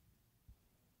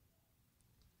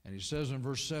 And he says in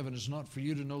verse 7, it's not for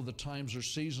you to know the times or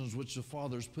seasons which the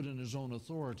Father has put in His own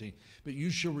authority, but you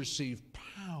shall receive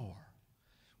power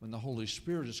when the Holy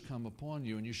Spirit has come upon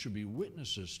you, and you shall be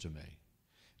witnesses to me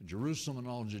in Jerusalem and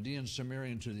all Judea and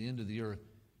Samaria and to the end of the earth.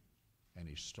 And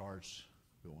he starts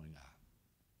going out.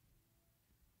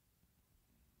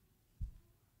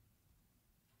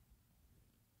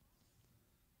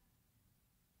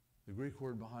 The Greek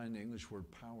word behind the English word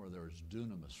power there is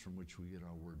dunamis, from which we get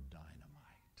our word dynamite.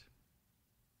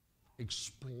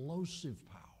 Explosive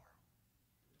power.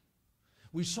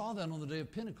 We saw that on the day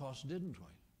of Pentecost, didn't we?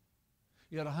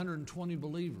 You had 120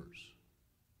 believers.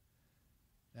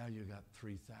 Now you got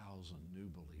 3,000 new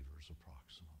believers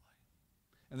approximately.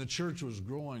 And the church was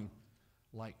growing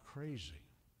like crazy.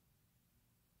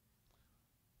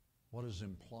 What is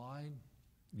implied?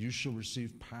 You shall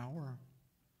receive power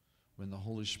when the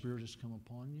Holy Spirit has come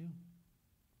upon you.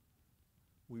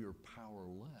 We are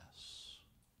powerless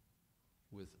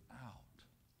without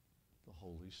the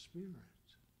Holy Spirit.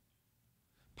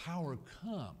 Power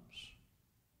comes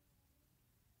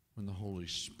when the Holy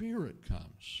Spirit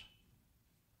comes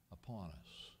upon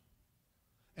us.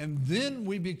 And then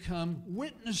we become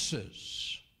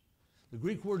witnesses. The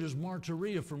Greek word is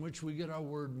martyria, from which we get our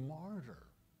word martyr.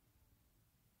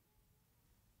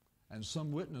 And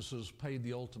some witnesses paid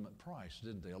the ultimate price,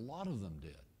 didn't they? A lot of them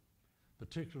did,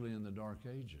 particularly in the Dark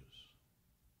Ages.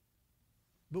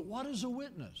 But what is a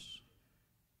witness?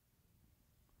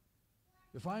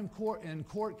 If I'm in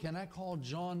court, can I call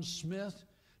John Smith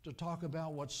to talk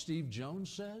about what Steve Jones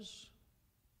says?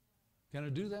 Can I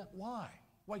do that? Why?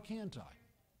 Why can't I?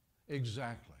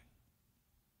 Exactly.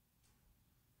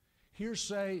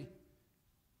 Hearsay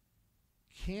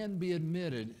can be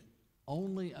admitted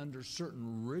only under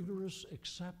certain rigorous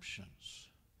exceptions.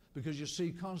 Because you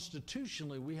see,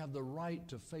 constitutionally, we have the right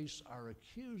to face our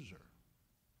accuser.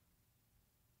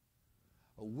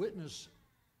 A witness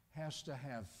has to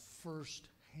have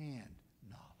first-hand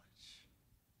knowledge.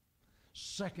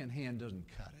 Second-hand doesn't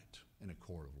cut it in a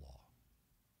court of law,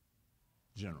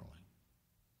 generally.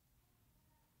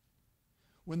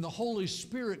 When the Holy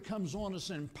Spirit comes on us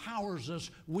and empowers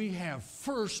us, we have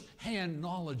first-hand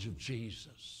knowledge of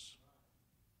Jesus.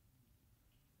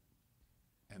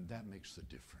 And that makes the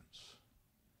difference.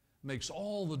 Makes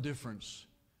all the difference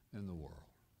in the world.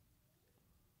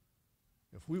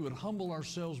 If we would humble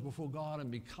ourselves before God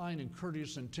and be kind and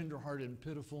courteous and tenderhearted and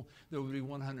pitiful, there would be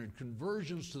 100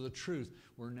 conversions to the truth,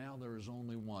 where now there is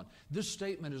only one. This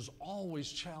statement has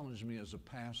always challenged me as a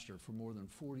pastor for more than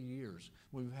 40 years.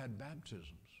 We've had baptisms.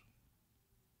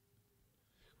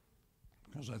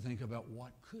 Because I think about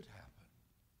what could happen.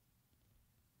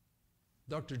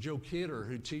 Dr. Joe Kidder,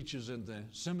 who teaches in the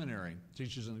seminary,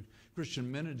 teaches in the Christian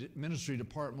ministry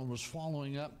department, was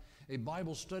following up a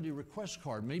Bible study request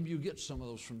card. Maybe you get some of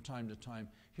those from time to time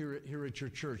here at your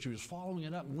church. He was following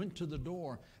it up and went to the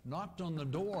door, knocked on the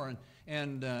door,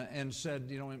 and said,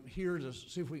 you know, I'm here to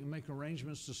see if we can make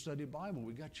arrangements to study Bible.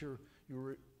 We got your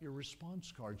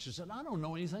response card. She said, I don't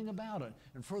know anything about it,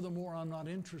 and furthermore, I'm not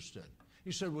interested.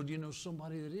 He said, well, do you know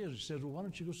somebody that is? He said, well, why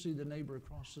don't you go see the neighbor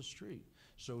across the street?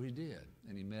 So he did,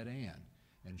 and he met Ann,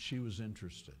 and she was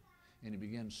interested, and he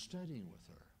began studying with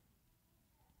her.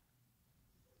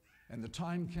 And the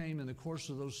time came in the course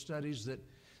of those studies that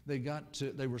they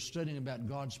were studying about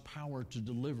God's power to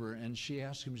deliver, and she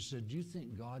asked him, she said, do you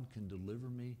think God can deliver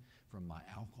me from my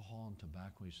alcohol and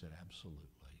tobacco? He said, absolutely.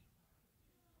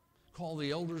 Called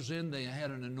the elders in, they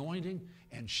had an anointing,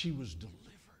 and she was delivered.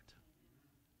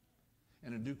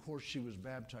 And in due course, she was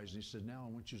baptized. And he said, now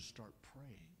I want you to start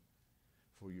praying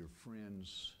for your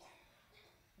friends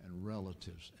and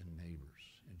relatives and neighbors.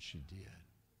 And she did.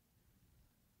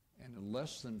 And in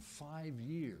less than 5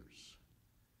 years,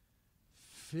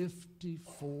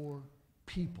 54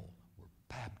 people were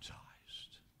baptized,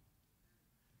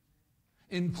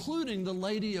 including the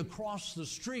lady across the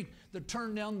street that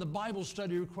turned down the Bible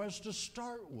study request to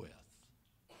start with.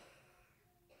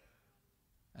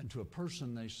 And to a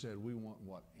person they said, we want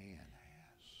what Ann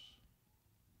has.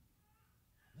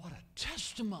 What a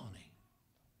testimony.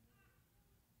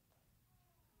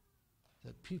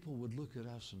 That people would look at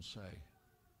us and say,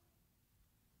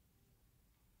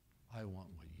 I want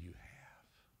what you have.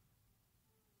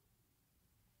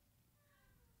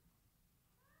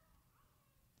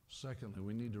 Secondly,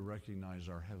 we need to recognize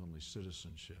our heavenly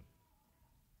citizenship.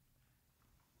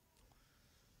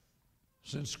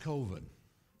 Since COVID,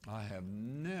 I have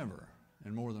never,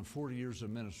 in more than 40 years of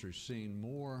ministry, seen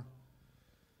more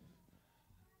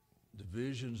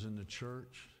divisions in the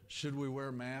church. Should we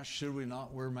wear masks? Should we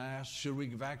not wear masks? Should we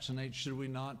vaccinate? Should we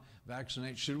not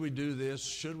vaccinate? Should we do this?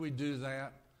 Should we do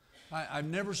that? I've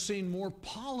never seen more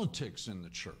politics in the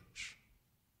church.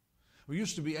 We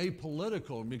used to be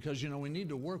apolitical because, we need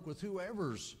to work with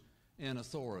whoever's in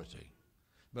authority.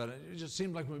 But it just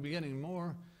seemed like we were getting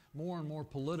more and more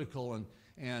political.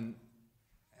 And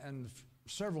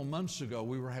several months ago,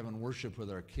 we were having worship with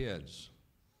our kids.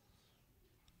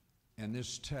 And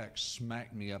this text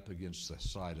smacked me up against the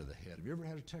side of the head. Have you ever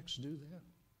had a text do that?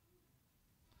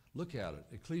 Look at it.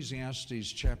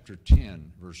 Ecclesiastes chapter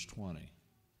 10, verse 20.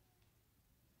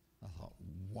 I thought,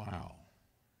 wow.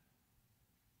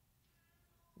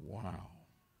 Wow.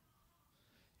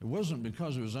 It wasn't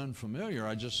because it was unfamiliar.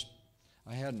 I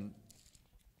hadn't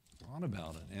thought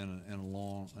about it in a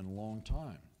long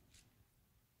time.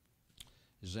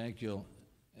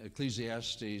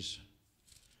 Ecclesiastes,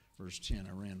 verse 10.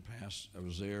 I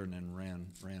was there and then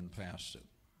ran past it,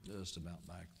 just about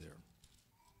back there.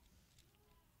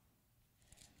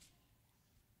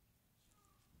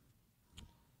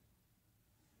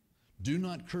 Do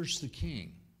not curse the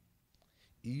king,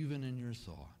 even in your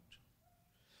thought.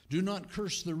 Do not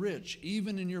curse the rich,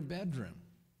 even in your bedroom.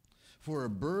 For a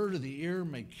bird of the air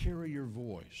may carry your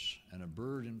voice, and a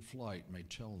bird in flight may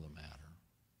tell the matter.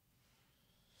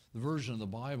 The version of the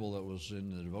Bible that was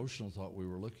in the devotional thought we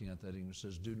were looking at that evening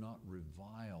says, do not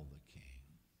revile the king.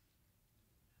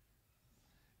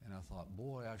 And I thought,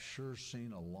 boy, I've sure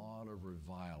seen a lot of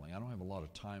reviling. I don't have a lot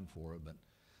of time for it, but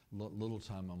little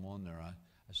time I'm on there, I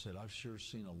said, I've sure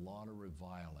seen a lot of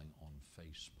reviling on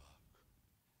Facebook.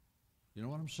 You know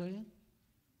what I'm saying?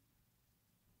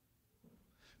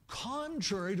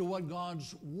 Contrary to what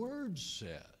God's Word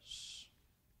says.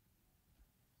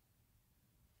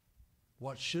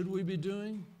 What should we be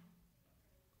doing?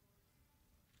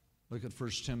 Look at 1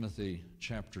 Timothy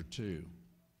chapter 2.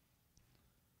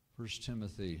 1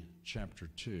 Timothy chapter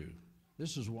 2.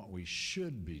 This is what we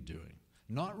should be doing.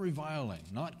 Not reviling,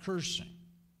 not cursing.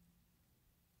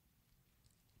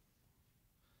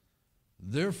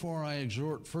 Therefore I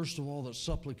exhort, first of all, that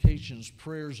supplications,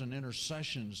 prayers, and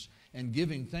intercessions, and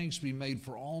giving thanks be made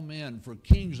for all men, for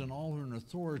kings and all who are in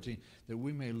authority, that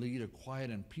we may lead a quiet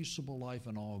and peaceable life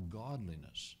in all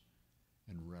godliness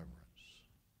and reverence.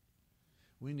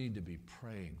 We need to be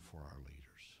praying for our leaders.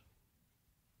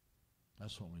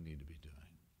 That's what we need to be doing.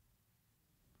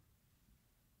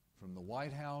 From the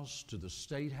White House to the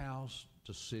State House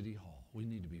to City Hall, we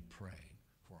need to be praying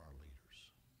for our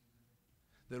leaders.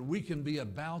 That we can be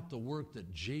about the work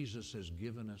that Jesus has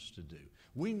given us to do.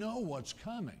 We know what's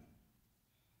coming,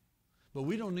 but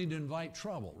we don't need to invite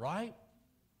trouble, right?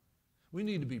 We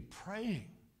need to be praying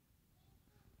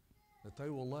that they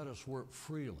will let us work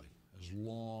freely as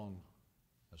long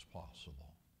as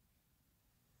possible.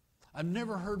 I've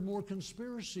never heard more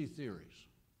conspiracy theories.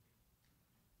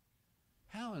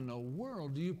 How in the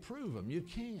world do you prove them? You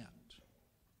can't.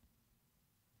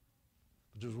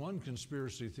 But there's one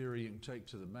conspiracy theory you can take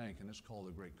to the bank, and it's called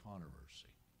the Great Controversy.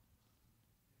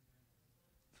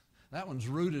 That one's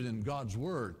rooted in God's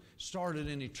Word, started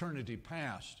in eternity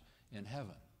past in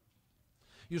heaven.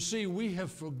 You see, we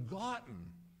have forgotten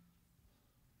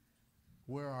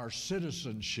where our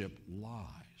citizenship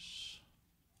lies.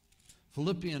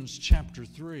 Philippians chapter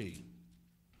 3.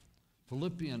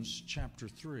 Philippians chapter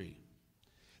 3.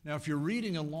 Now, if you're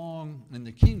reading along in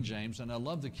the King James, and I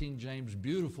love the King James,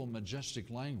 beautiful, majestic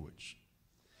language,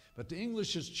 but the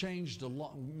English has changed a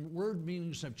lot. Word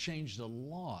meanings have changed a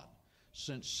lot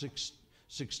since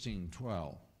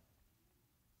 1612.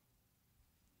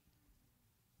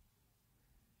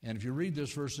 And if you read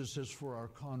this verse, it says, for our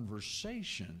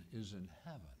conversation is in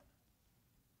heaven.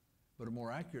 But a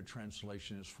more accurate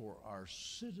translation is, for our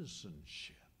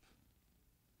citizenship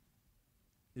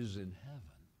is in heaven,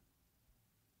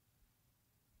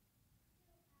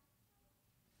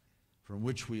 from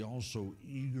which we also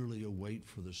eagerly await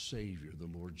for the Savior, the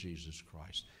Lord Jesus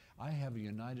Christ. I have a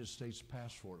United States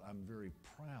passport. I'm very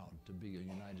proud to be a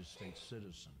United States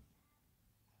citizen.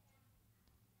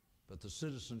 But the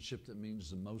citizenship that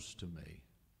means the most to me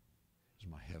is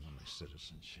my heavenly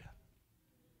citizenship.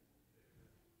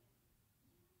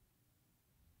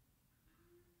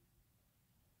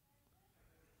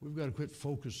 We've got to quit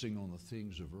focusing on the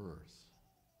things of earth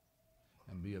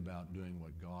and be about doing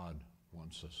what God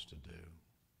wants us to do.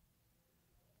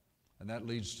 And that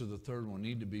leads to the third one. We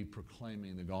need to be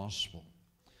proclaiming the gospel.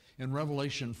 In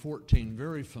Revelation 14,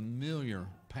 very familiar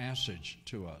passage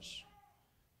to us.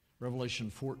 Revelation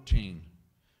 14,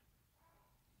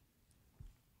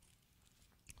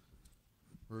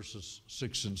 verses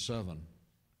 6 and 7.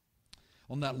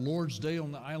 On that Lord's day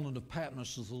on the island of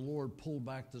Patmos, as the Lord pulled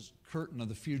back the curtain of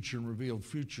the future and revealed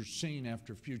future scene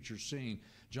after future scene,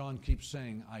 John keeps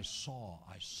saying, I saw,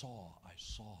 I saw, I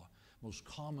saw. Most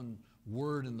common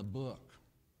word in the book.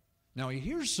 Now he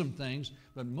hears some things,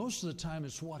 but most of the time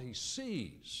it's what he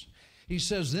sees. He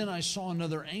says, then I saw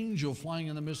another angel flying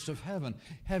in the midst of heaven,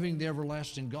 having the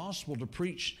everlasting gospel to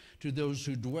preach to those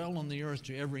who dwell on the earth,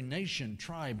 to every nation,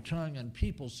 tribe, tongue, and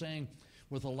people, saying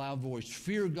with a loud voice,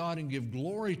 fear God and give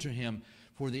glory to him,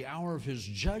 for the hour of his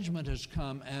judgment has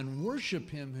come, and worship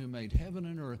him who made heaven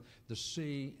and earth, the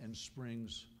sea and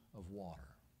springs of water.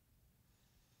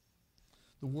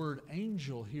 The word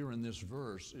angel here in this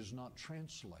verse is not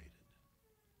translated.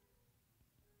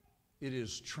 It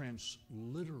is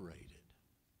transliterated.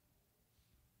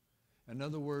 In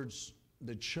other words,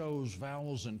 that chose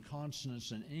vowels and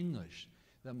consonants in English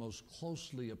that most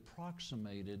closely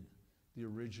approximated the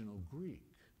original Greek.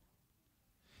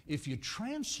 If you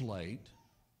translate,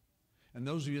 and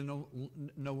those of you who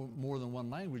know more than one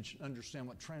language understand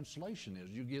what translation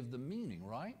is. You give the meaning,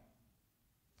 right?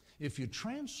 If you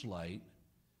translate,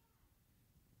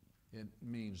 it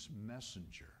means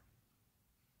messenger.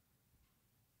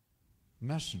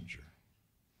 Messenger.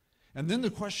 And then the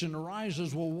question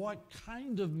arises, well, what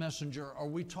kind of messenger? Are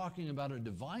we talking about a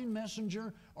divine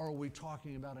messenger, or are we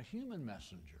talking about a human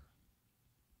messenger?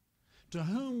 To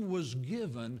whom was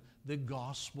given the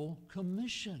gospel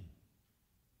commission?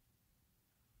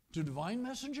 To divine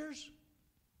messengers?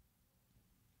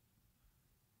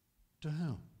 To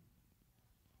whom?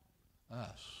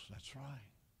 Us. That's right.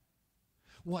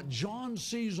 What John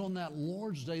sees on that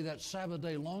Lord's Day, that Sabbath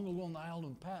day, long ago on the island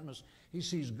of Patmos, he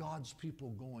sees God's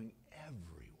people going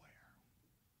everywhere.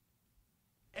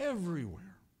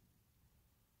 Everywhere.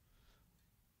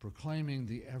 Proclaiming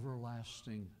the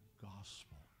everlasting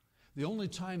gospel. The only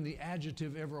time the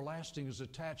adjective everlasting is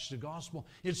attached to gospel,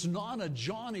 it's not a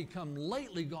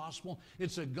Johnny-come-lately gospel.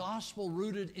 It's a gospel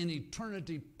rooted in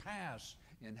eternity past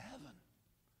in heaven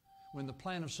when the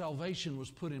plan of salvation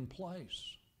was put in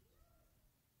place.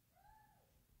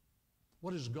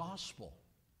 What is gospel?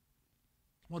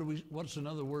 What's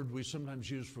another word we sometimes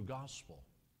use for gospel?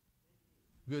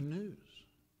 Good news.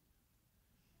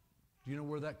 Do you know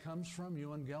where that comes from,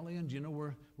 Evangelion? Do you know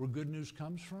where good news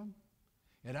comes from?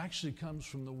 It actually comes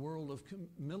from the world of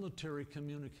military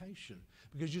communication.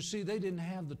 Because you see, they didn't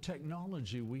have the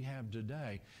technology we have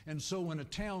today. And so when a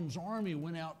town's army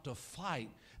went out to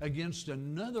fight against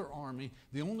another army,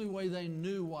 the only way they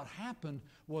knew what happened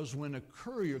was when a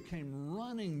courier came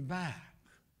running back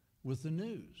with the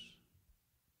news.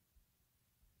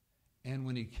 And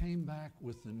when he came back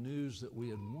with the news that we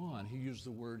had won, he used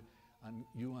the word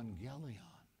euangelion,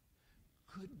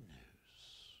 good news.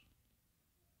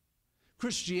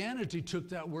 Christianity took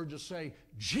that word to say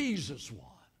Jesus won.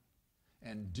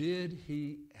 And did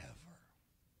he ever?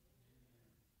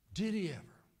 Did he ever?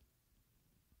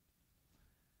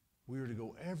 We are to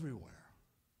go everywhere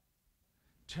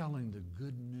telling the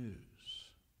good news.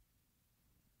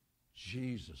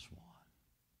 Jesus won.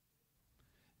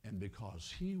 And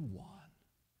because he won,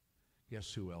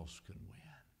 guess who else can win?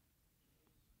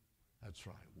 That's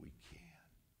right, we can.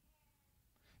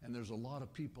 And there's a lot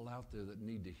of people out there that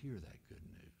need to hear that good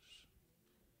news.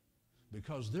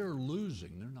 Because they're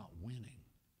losing, they're not winning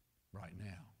right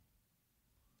now.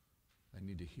 They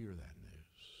need to hear that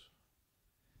news.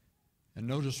 And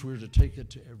notice we're to take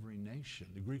it to every nation.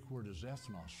 The Greek word is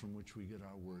ethnos, from which we get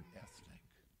our word ethnic.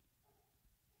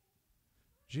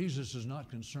 Jesus is not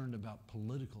concerned about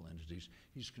political entities.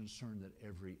 He's concerned that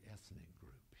every ethnic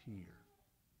group hear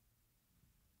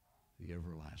the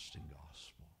everlasting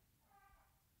gospel.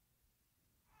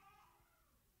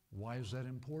 Why is that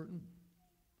important?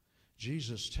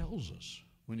 Jesus tells us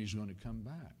when he's going to come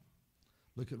back.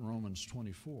 Look at Romans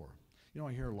 24. You know,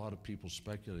 I hear a lot of people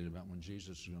speculate about when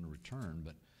Jesus is going to return,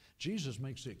 but Jesus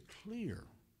makes it clear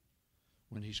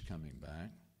when he's coming back.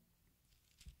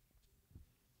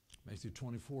 Matthew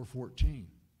 24:14.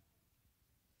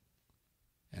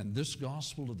 And this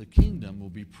gospel of the kingdom will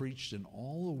be preached in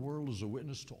all the world as a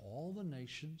witness to all the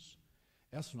nations.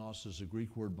 Ethnos is the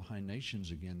Greek word behind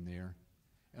nations again there.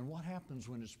 And what happens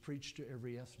when it's preached to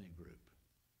every ethnic group?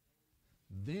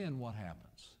 Then what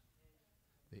happens?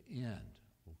 The end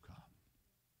will come.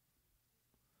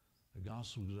 The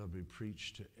gospel is going to be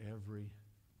preached to every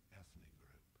ethnic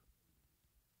group.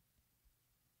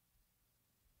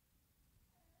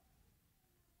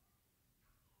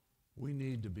 We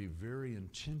need to be very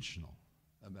intentional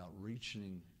about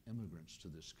reaching immigrants to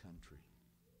this country,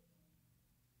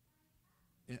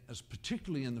 as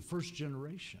particularly in the first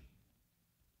generation,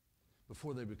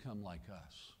 before they become like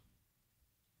us.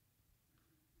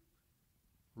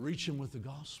 Reach them with the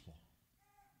gospel.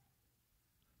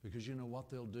 Because you know what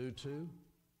they'll do too?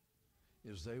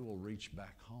 Is they will reach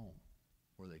back home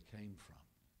where they came from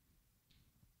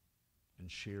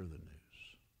and share the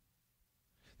news.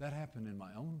 That happened in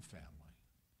my own family.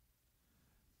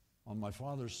 On my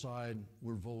father's side,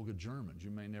 we're Volga Germans. You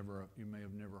may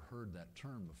have never heard that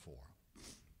term before.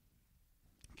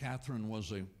 Catherine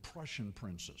was a Prussian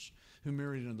princess who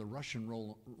married into the Russian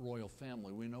royal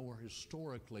family. We know her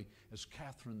historically as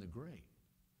Catherine the Great.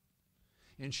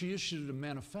 And she issued a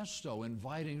manifesto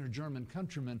inviting her German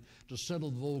countrymen to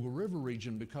settle the Volga River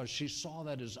region because she saw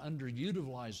that as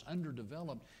underutilized,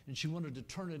 underdeveloped, and she wanted to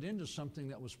turn it into something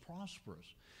that was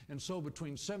prosperous. And so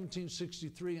between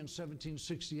 1763 and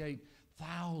 1768,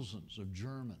 thousands of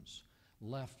Germans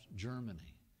left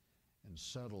Germany and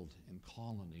settled in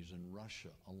colonies in Russia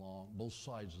along both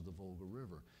sides of the Volga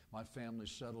River. My family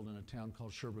settled in a town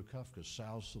called Sherbakovka,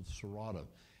 south of Saratov,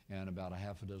 and about a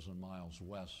half a dozen miles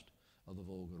west of the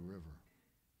Volga River.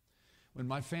 When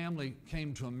my family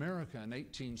came to America in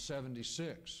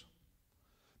 1876,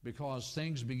 because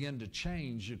things began to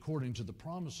change according to the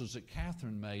promises that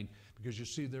Catherine made, because you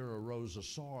see there arose a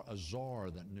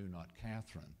czar that knew not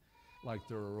Catherine, like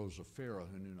there arose a Pharaoh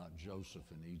who knew not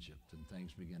Joseph in Egypt, and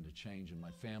things began to change, and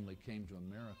my family came to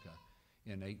America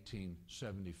in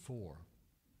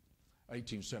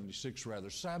 1876,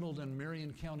 settled in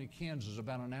Marion County, Kansas,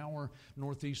 about an hour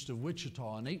northeast of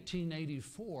Wichita. In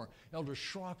 1884, Elder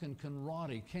Schrock and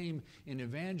Conradi came and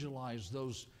evangelized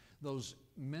those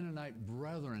Mennonite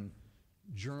brethren,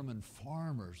 German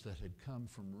farmers that had come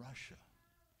from Russia.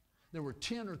 There were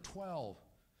 10 or 12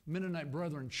 Mennonite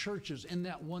brethren churches in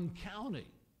that one county.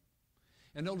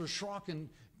 And Elder Schrock and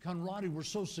Conradi were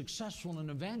so successful in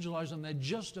evangelizing, they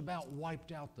just about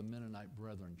wiped out the Mennonite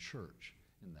Brethren church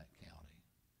in that county.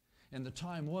 And the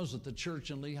time was that the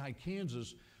church in Lehigh,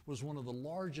 Kansas was one of the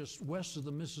largest west of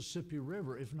the Mississippi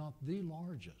River, if not the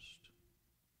largest.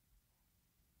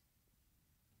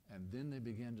 And then they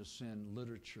began to send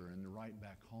literature and write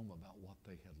back home about what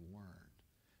they had learned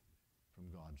from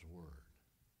God's Word.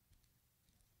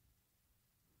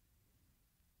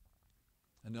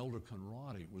 And Elder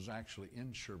Conradi was actually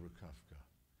in Sherbrooke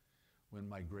when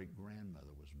my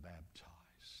great-grandmother was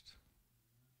baptized.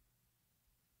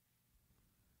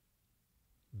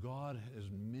 God,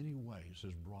 in many ways,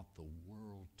 has brought the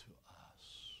world to us.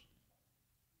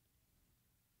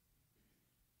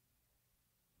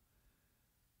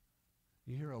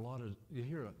 You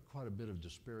hear quite a bit of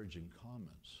disparaging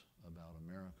comments about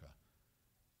America,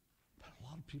 but a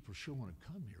lot of people sure want to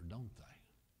come here, don't they?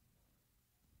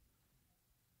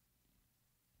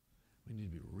 We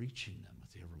need to be reaching them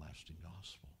with the everlasting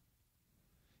gospel.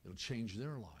 It'll change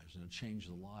their lives, and it'll change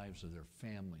the lives of their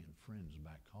family and friends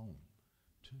back home,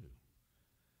 too.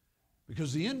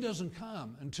 Because the end doesn't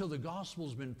come until the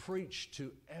gospel's been preached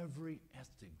to every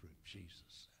ethnic group, Jesus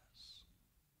says.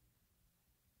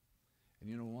 And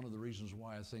you know, one of the reasons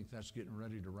why I think that's getting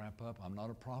ready to wrap up, I'm not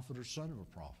a prophet or son of a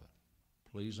prophet.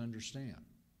 Please understand.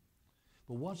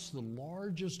 But what's the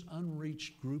largest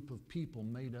unreached group of people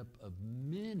made up of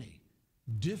many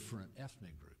different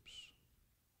ethnic groups?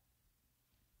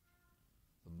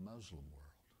 The Muslim world.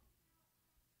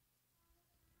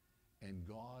 And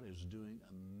God is doing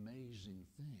amazing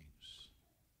things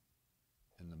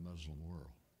in the Muslim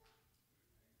world.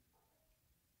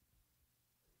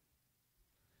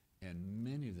 And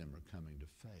many of them are coming to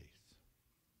faith.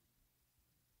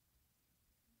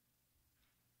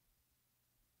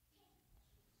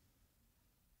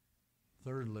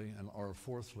 Thirdly, or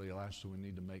fourthly, lastly, we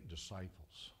need to make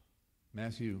disciples.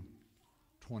 Matthew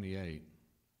 28,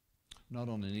 not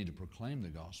only need to proclaim the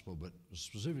gospel, but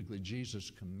specifically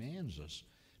Jesus commands us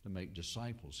to make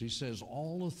disciples. He says,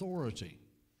 all authority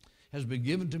has been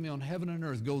given to me on heaven and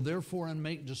earth. Go therefore and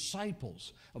make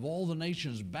disciples of all the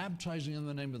nations, baptizing in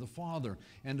the name of the Father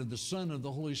and of the Son and of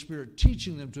the Holy Spirit,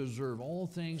 teaching them to observe all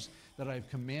things that I have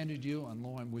commanded you, and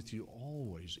lo, I'm with you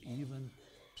always, even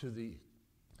to the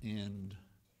end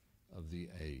of the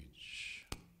age.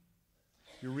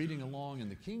 You're reading along in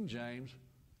the King James.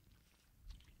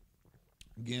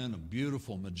 Again, a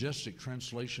beautiful, majestic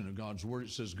translation of God's Word.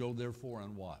 It says, go therefore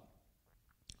and what?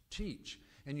 Teach.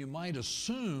 And you might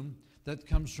assume that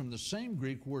comes from the same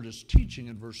Greek word as teaching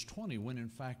in verse 20, when in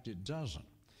fact it doesn't.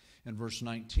 In verse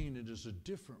 19, it is a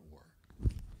different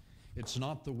word. It's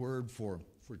not the word for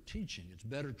teaching. It's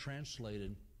better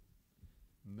translated,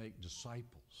 make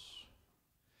disciples.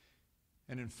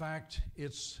 And in fact,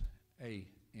 it's a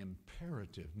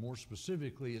imperative. More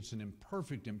specifically, it's an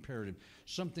imperfect imperative,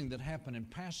 something that happened in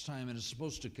past time and is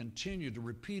supposed to continue to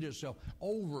repeat itself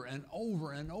over and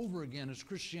over and over again as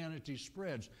Christianity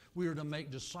spreads. We are to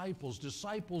make disciples.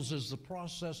 Disciples is the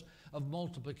process of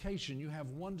multiplication. You have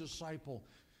one disciple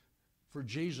for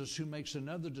Jesus who makes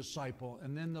another disciple,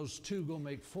 and then those two go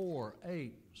make 4,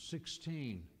 8,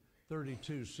 16,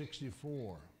 32,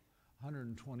 64,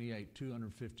 128,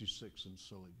 256, and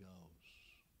so it goes.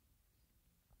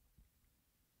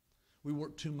 We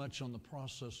work too much on the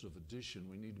process of addition.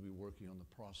 We need to be working on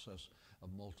the process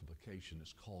of multiplication.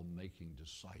 It's called making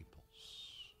disciples.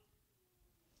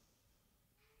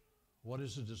 What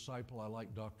is a disciple? I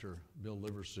like Dr. Bill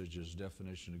Liversidge's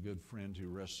definition, a good friend who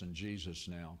rests in Jesus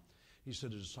now. He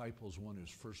said a disciple is one who's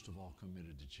first of all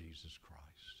committed to Jesus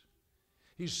Christ.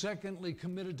 He's secondly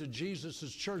committed to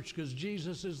Jesus' church because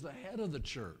Jesus is the head of the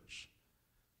church.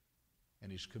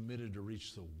 And he's committed to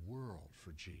reach the world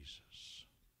for Jesus,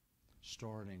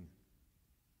 starting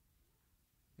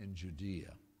in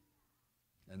Judea,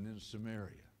 and then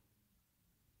Samaria,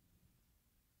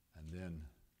 and then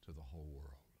to the whole world.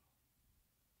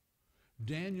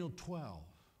 Daniel 12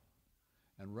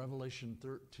 and Revelation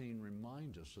 13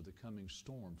 remind us of the coming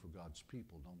storm for God's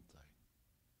people, don't they?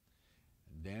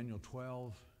 In Daniel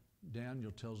 12,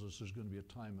 Daniel tells us there's going to be a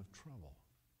time of trouble,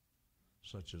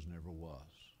 such as never was.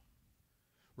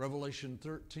 Revelation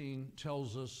 13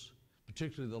 tells us,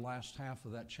 particularly the last half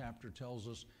of that chapter tells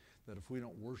us that if we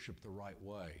don't worship the right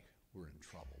way, we're in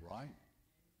trouble, right?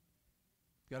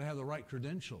 You've got to have the right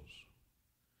credentials,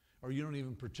 or you don't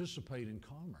even participate in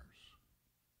commerce.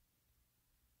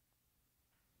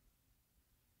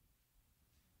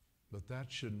 But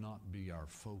that should not be our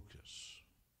focus.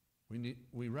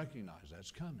 We recognize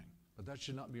that's coming, but that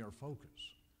should not be our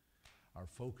focus. Our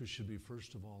focus should be,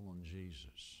 first of all, on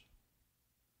Jesus.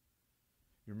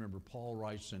 You remember Paul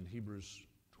writes in Hebrews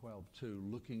 12:2,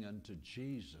 looking unto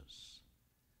Jesus,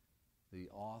 the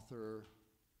author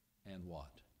and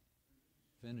what?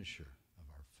 Finisher of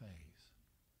our faith.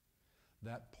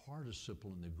 That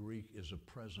participle in the Greek is a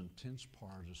present tense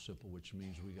participle, which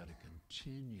means we got to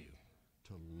continue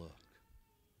to look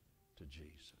to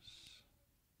Jesus.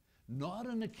 Not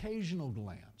an occasional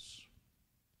glance.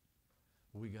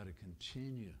 We got to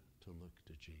continue to look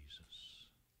to Jesus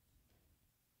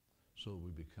so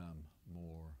we become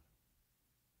more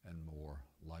and more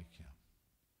like him.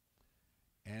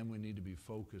 And we need to be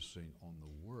focusing on the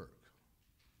work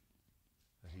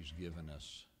that he's given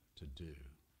us to do.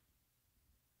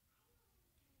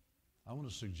 I want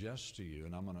to suggest to you,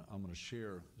 and I'm going to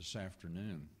share this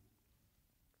afternoon,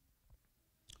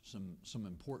 some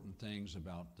important things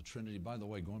about the Trinity. By the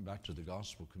way, going back to the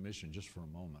Gospel Commission just for a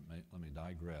moment, let me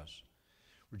digress.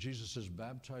 Where Jesus says,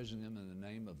 baptizing them in the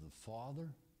name of the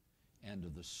Father and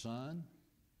of the Son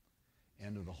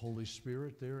and of the Holy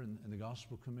Spirit there in the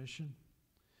Gospel Commission.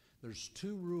 There's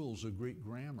two rules of Greek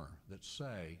grammar that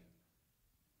say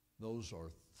those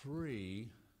are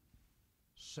three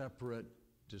separate,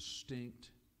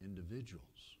 distinct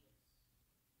individuals.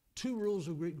 Two rules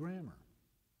of Greek grammar.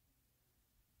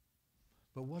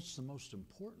 But what's the most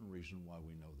important reason why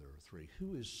we know there are three?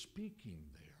 Who is speaking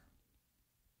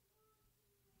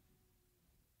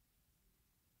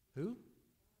there? Who?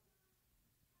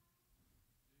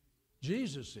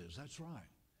 Jesus is, that's right.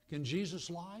 Can Jesus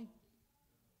lie?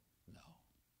 No.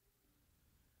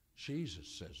 Jesus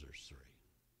says there's three.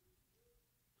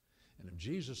 And if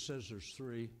Jesus says there's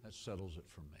three, that settles it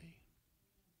for me.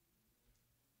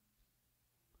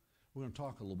 We're going to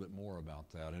talk a little bit more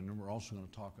about that, and then we're also going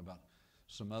to talk about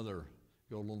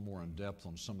go a little more in depth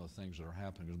on some of the things that are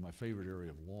happening, because my favorite area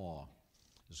of law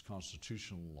is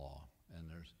constitutional law, and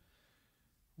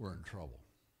we're in trouble.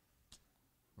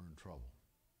 We're in trouble.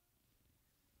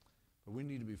 But we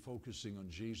need to be focusing on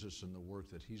Jesus and the work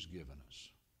that he's given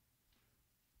us.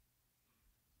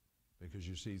 Because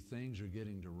you see, things are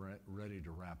getting ready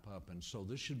to wrap up, and so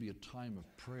this should be a time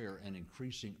of prayer and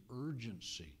increasing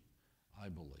urgency, I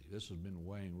believe. This has been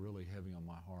weighing really heavy on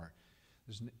my heart.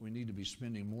 We need to be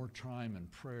spending more time in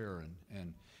prayer,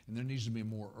 and there needs to be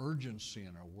more urgency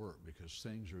in our work, because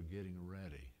things are getting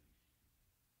ready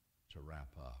to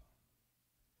wrap up.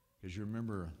 Because you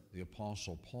remember the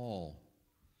Apostle Paul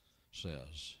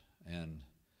says, and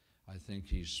I think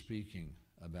he's speaking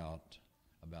about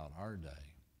our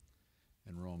day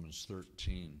in Romans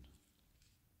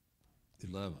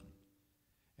 13:11.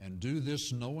 And do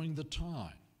this knowing the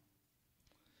time,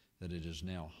 that it is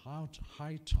now high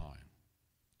time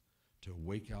to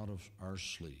wake out of our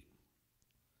sleep.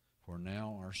 For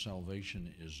now our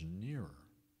salvation is nearer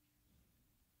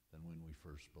than when we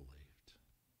first believed.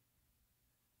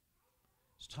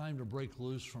 It's time to break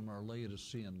loose from our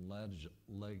Laodicean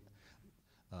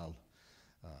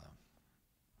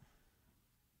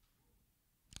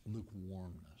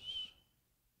lukewarmness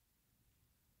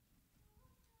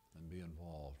and be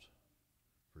involved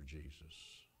for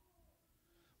Jesus.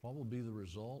 What will be the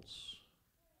results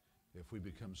if we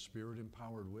become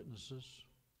Spirit-empowered witnesses?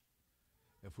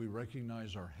 If we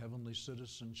recognize our heavenly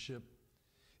citizenship?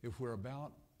 If we're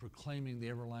about proclaiming the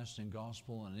everlasting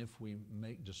gospel, and if we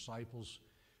make disciples?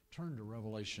 Turn to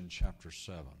Revelation chapter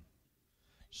 7.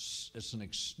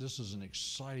 This is an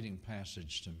exciting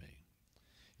passage to me.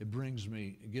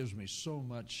 It gives me so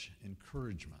much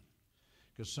encouragement,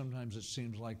 because sometimes it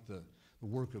seems like the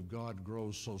work of God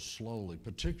grows so slowly,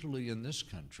 particularly in this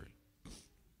country.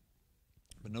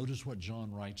 But notice what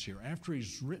John writes here. After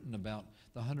he's written about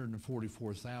the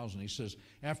 144,000, he says,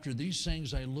 after these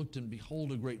things I looked, and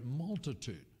behold, a great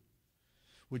multitude,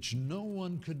 which no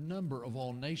one could number, of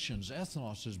all nations.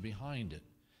 Ethnos is behind it.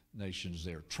 Nations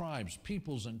there, tribes,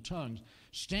 peoples, and tongues,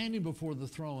 standing before the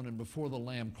throne and before the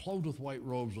Lamb, clothed with white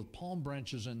robes, with palm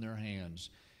branches in their hands,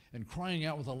 and crying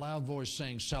out with a loud voice,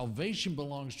 saying, salvation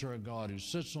belongs to our God who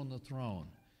sits on the throne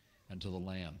and to the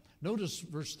Lamb. Notice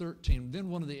verse 13. Then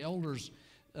one of the elders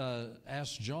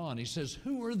asked John, he says,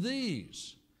 who are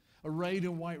these arrayed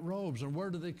in white robes, and where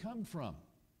do they come from?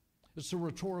 It's a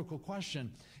rhetorical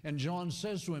question. And John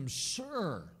says to him,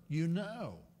 sir, you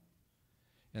know.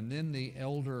 And then the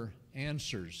elder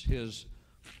answers his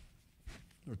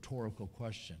rhetorical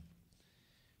question.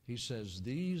 He says,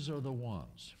 these are the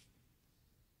ones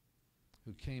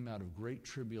who came out of great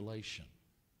tribulation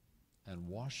and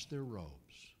washed their robes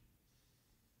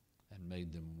and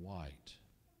made them white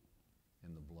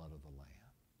in the blood of the Lamb.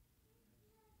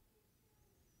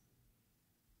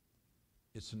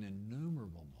 It's an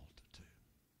innumerable multitude.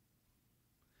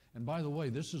 And by the way,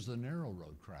 this is the narrow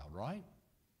road crowd, right?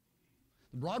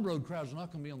 The broad road crowd is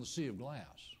not going to be on the sea of glass.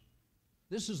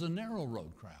 This is the narrow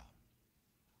road crowd.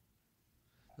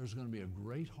 There's going to be a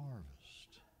great harvest.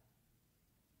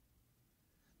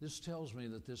 This tells me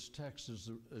that this text is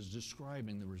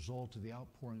describing the result of the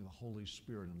outpouring of the Holy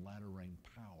Spirit and latter rain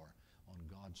power on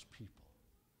God's people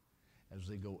as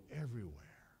they go everywhere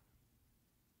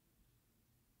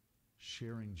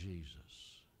sharing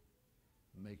Jesus,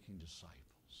 making disciples.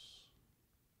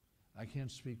 I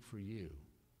can't speak for you,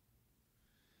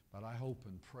 but I hope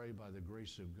and pray by the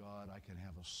grace of God I can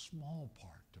have a small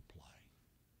part to play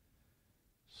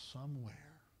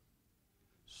somewhere,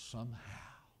 somehow.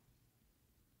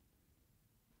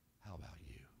 How about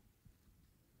you?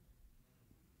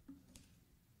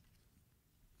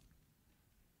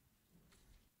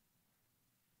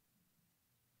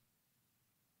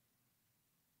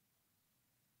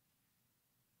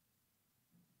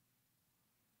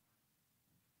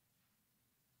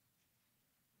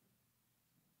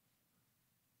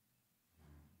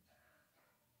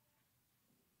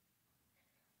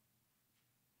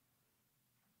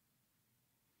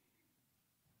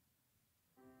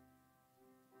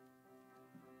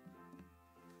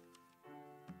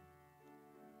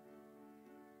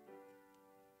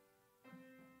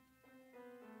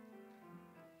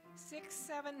 Six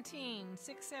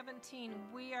 617,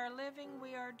 we are living,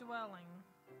 we are dwelling.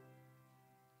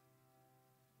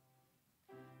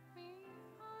 We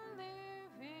are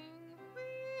living,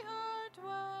 we are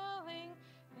dwelling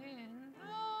in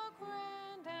the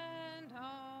grand and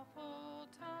awful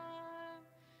time.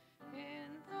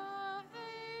 In the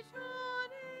age on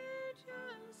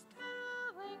ages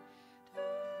telling, to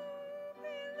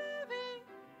be living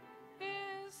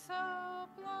is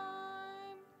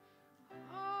sublime.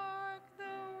 Hark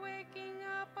the waking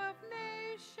up of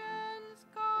nations,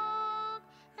 Gog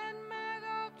and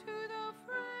Magog to the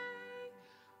fray.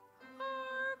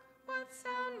 Hark what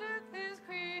soundeth his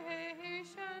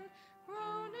creation,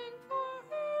 groaning for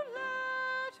her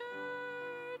latter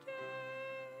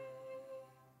day.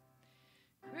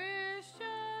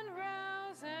 Christian,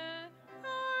 rouse and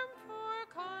arm for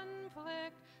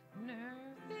conflict,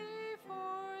 nerve thee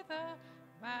for the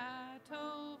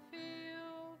battlefield,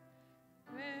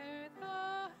 where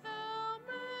the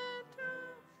helmet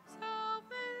of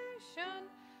salvation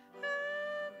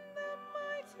and the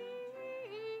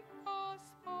mighty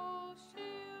gospel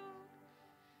shield.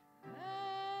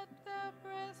 Let the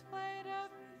breastplate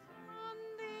of on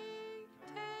thee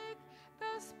take,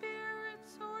 the Spirit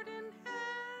sword in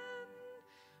hand.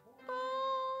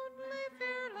 Boldly,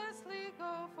 fearlessly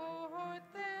go forth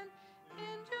then,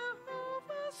 in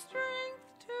Jehovah's strength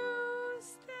to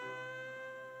stand.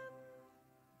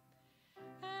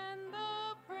 And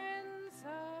the prince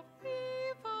of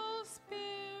evil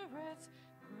spirits,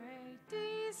 great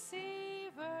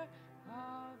deceiver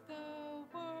of the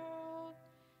world,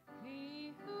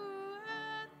 he who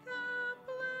at the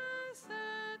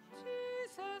blessed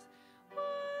Jesus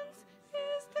once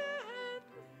his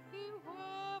deadly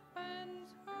weapons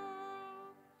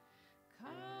hurled,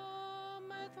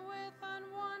 cometh with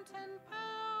unwanted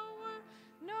power,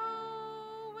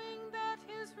 knowing that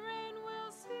his reign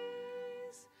will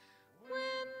cease,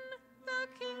 when the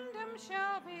kingdom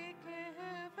shall be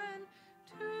given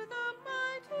to the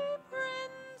mighty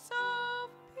Prince of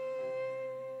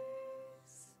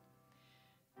Peace.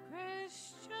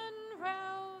 Christian,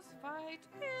 rouse, fight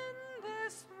in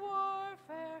this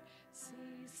warfare,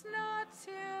 cease not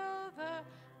till the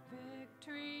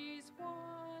victory's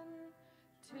won,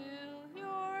 till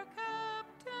your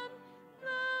captain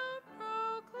loud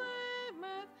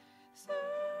proclaimeth,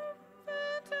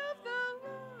 servant of the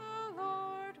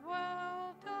Lord,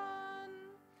 well done.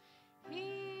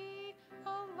 He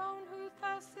alone who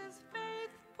thus is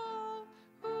faithful,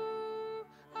 who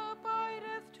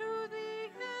abideth to the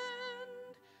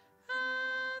end,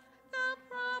 hath the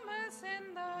promise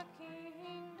in the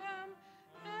kingdom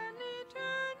and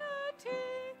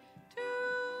eternity to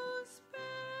spend.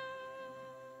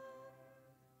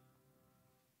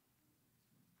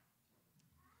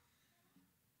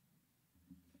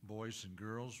 Boys and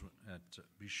girls,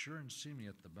 be sure and see me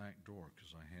at the back door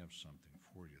because I have something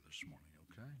for you this morning,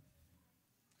 okay?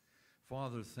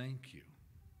 Father, thank you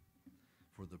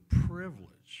for the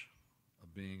privilege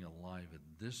of being alive at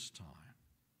this time,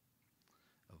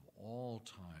 of all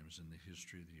times in the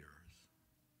history of the earth.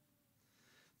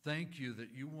 Thank you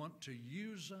that you want to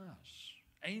use us.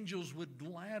 Angels would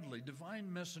gladly,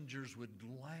 divine messengers would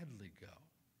gladly go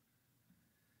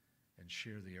and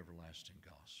share the everlasting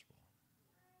gospel.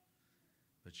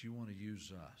 But you want to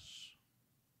use us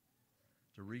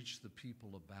to reach the people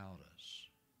about us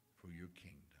for your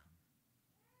kingdom.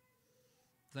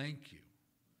 Thank you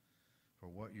for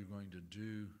what you're going to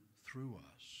do through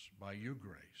us by your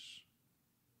grace,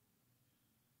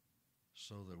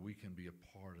 so that we can be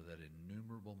a part of that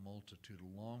innumerable multitude,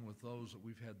 along with those that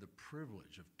we've had the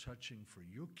privilege of touching for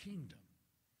your kingdom.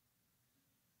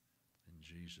 In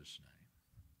Jesus' name.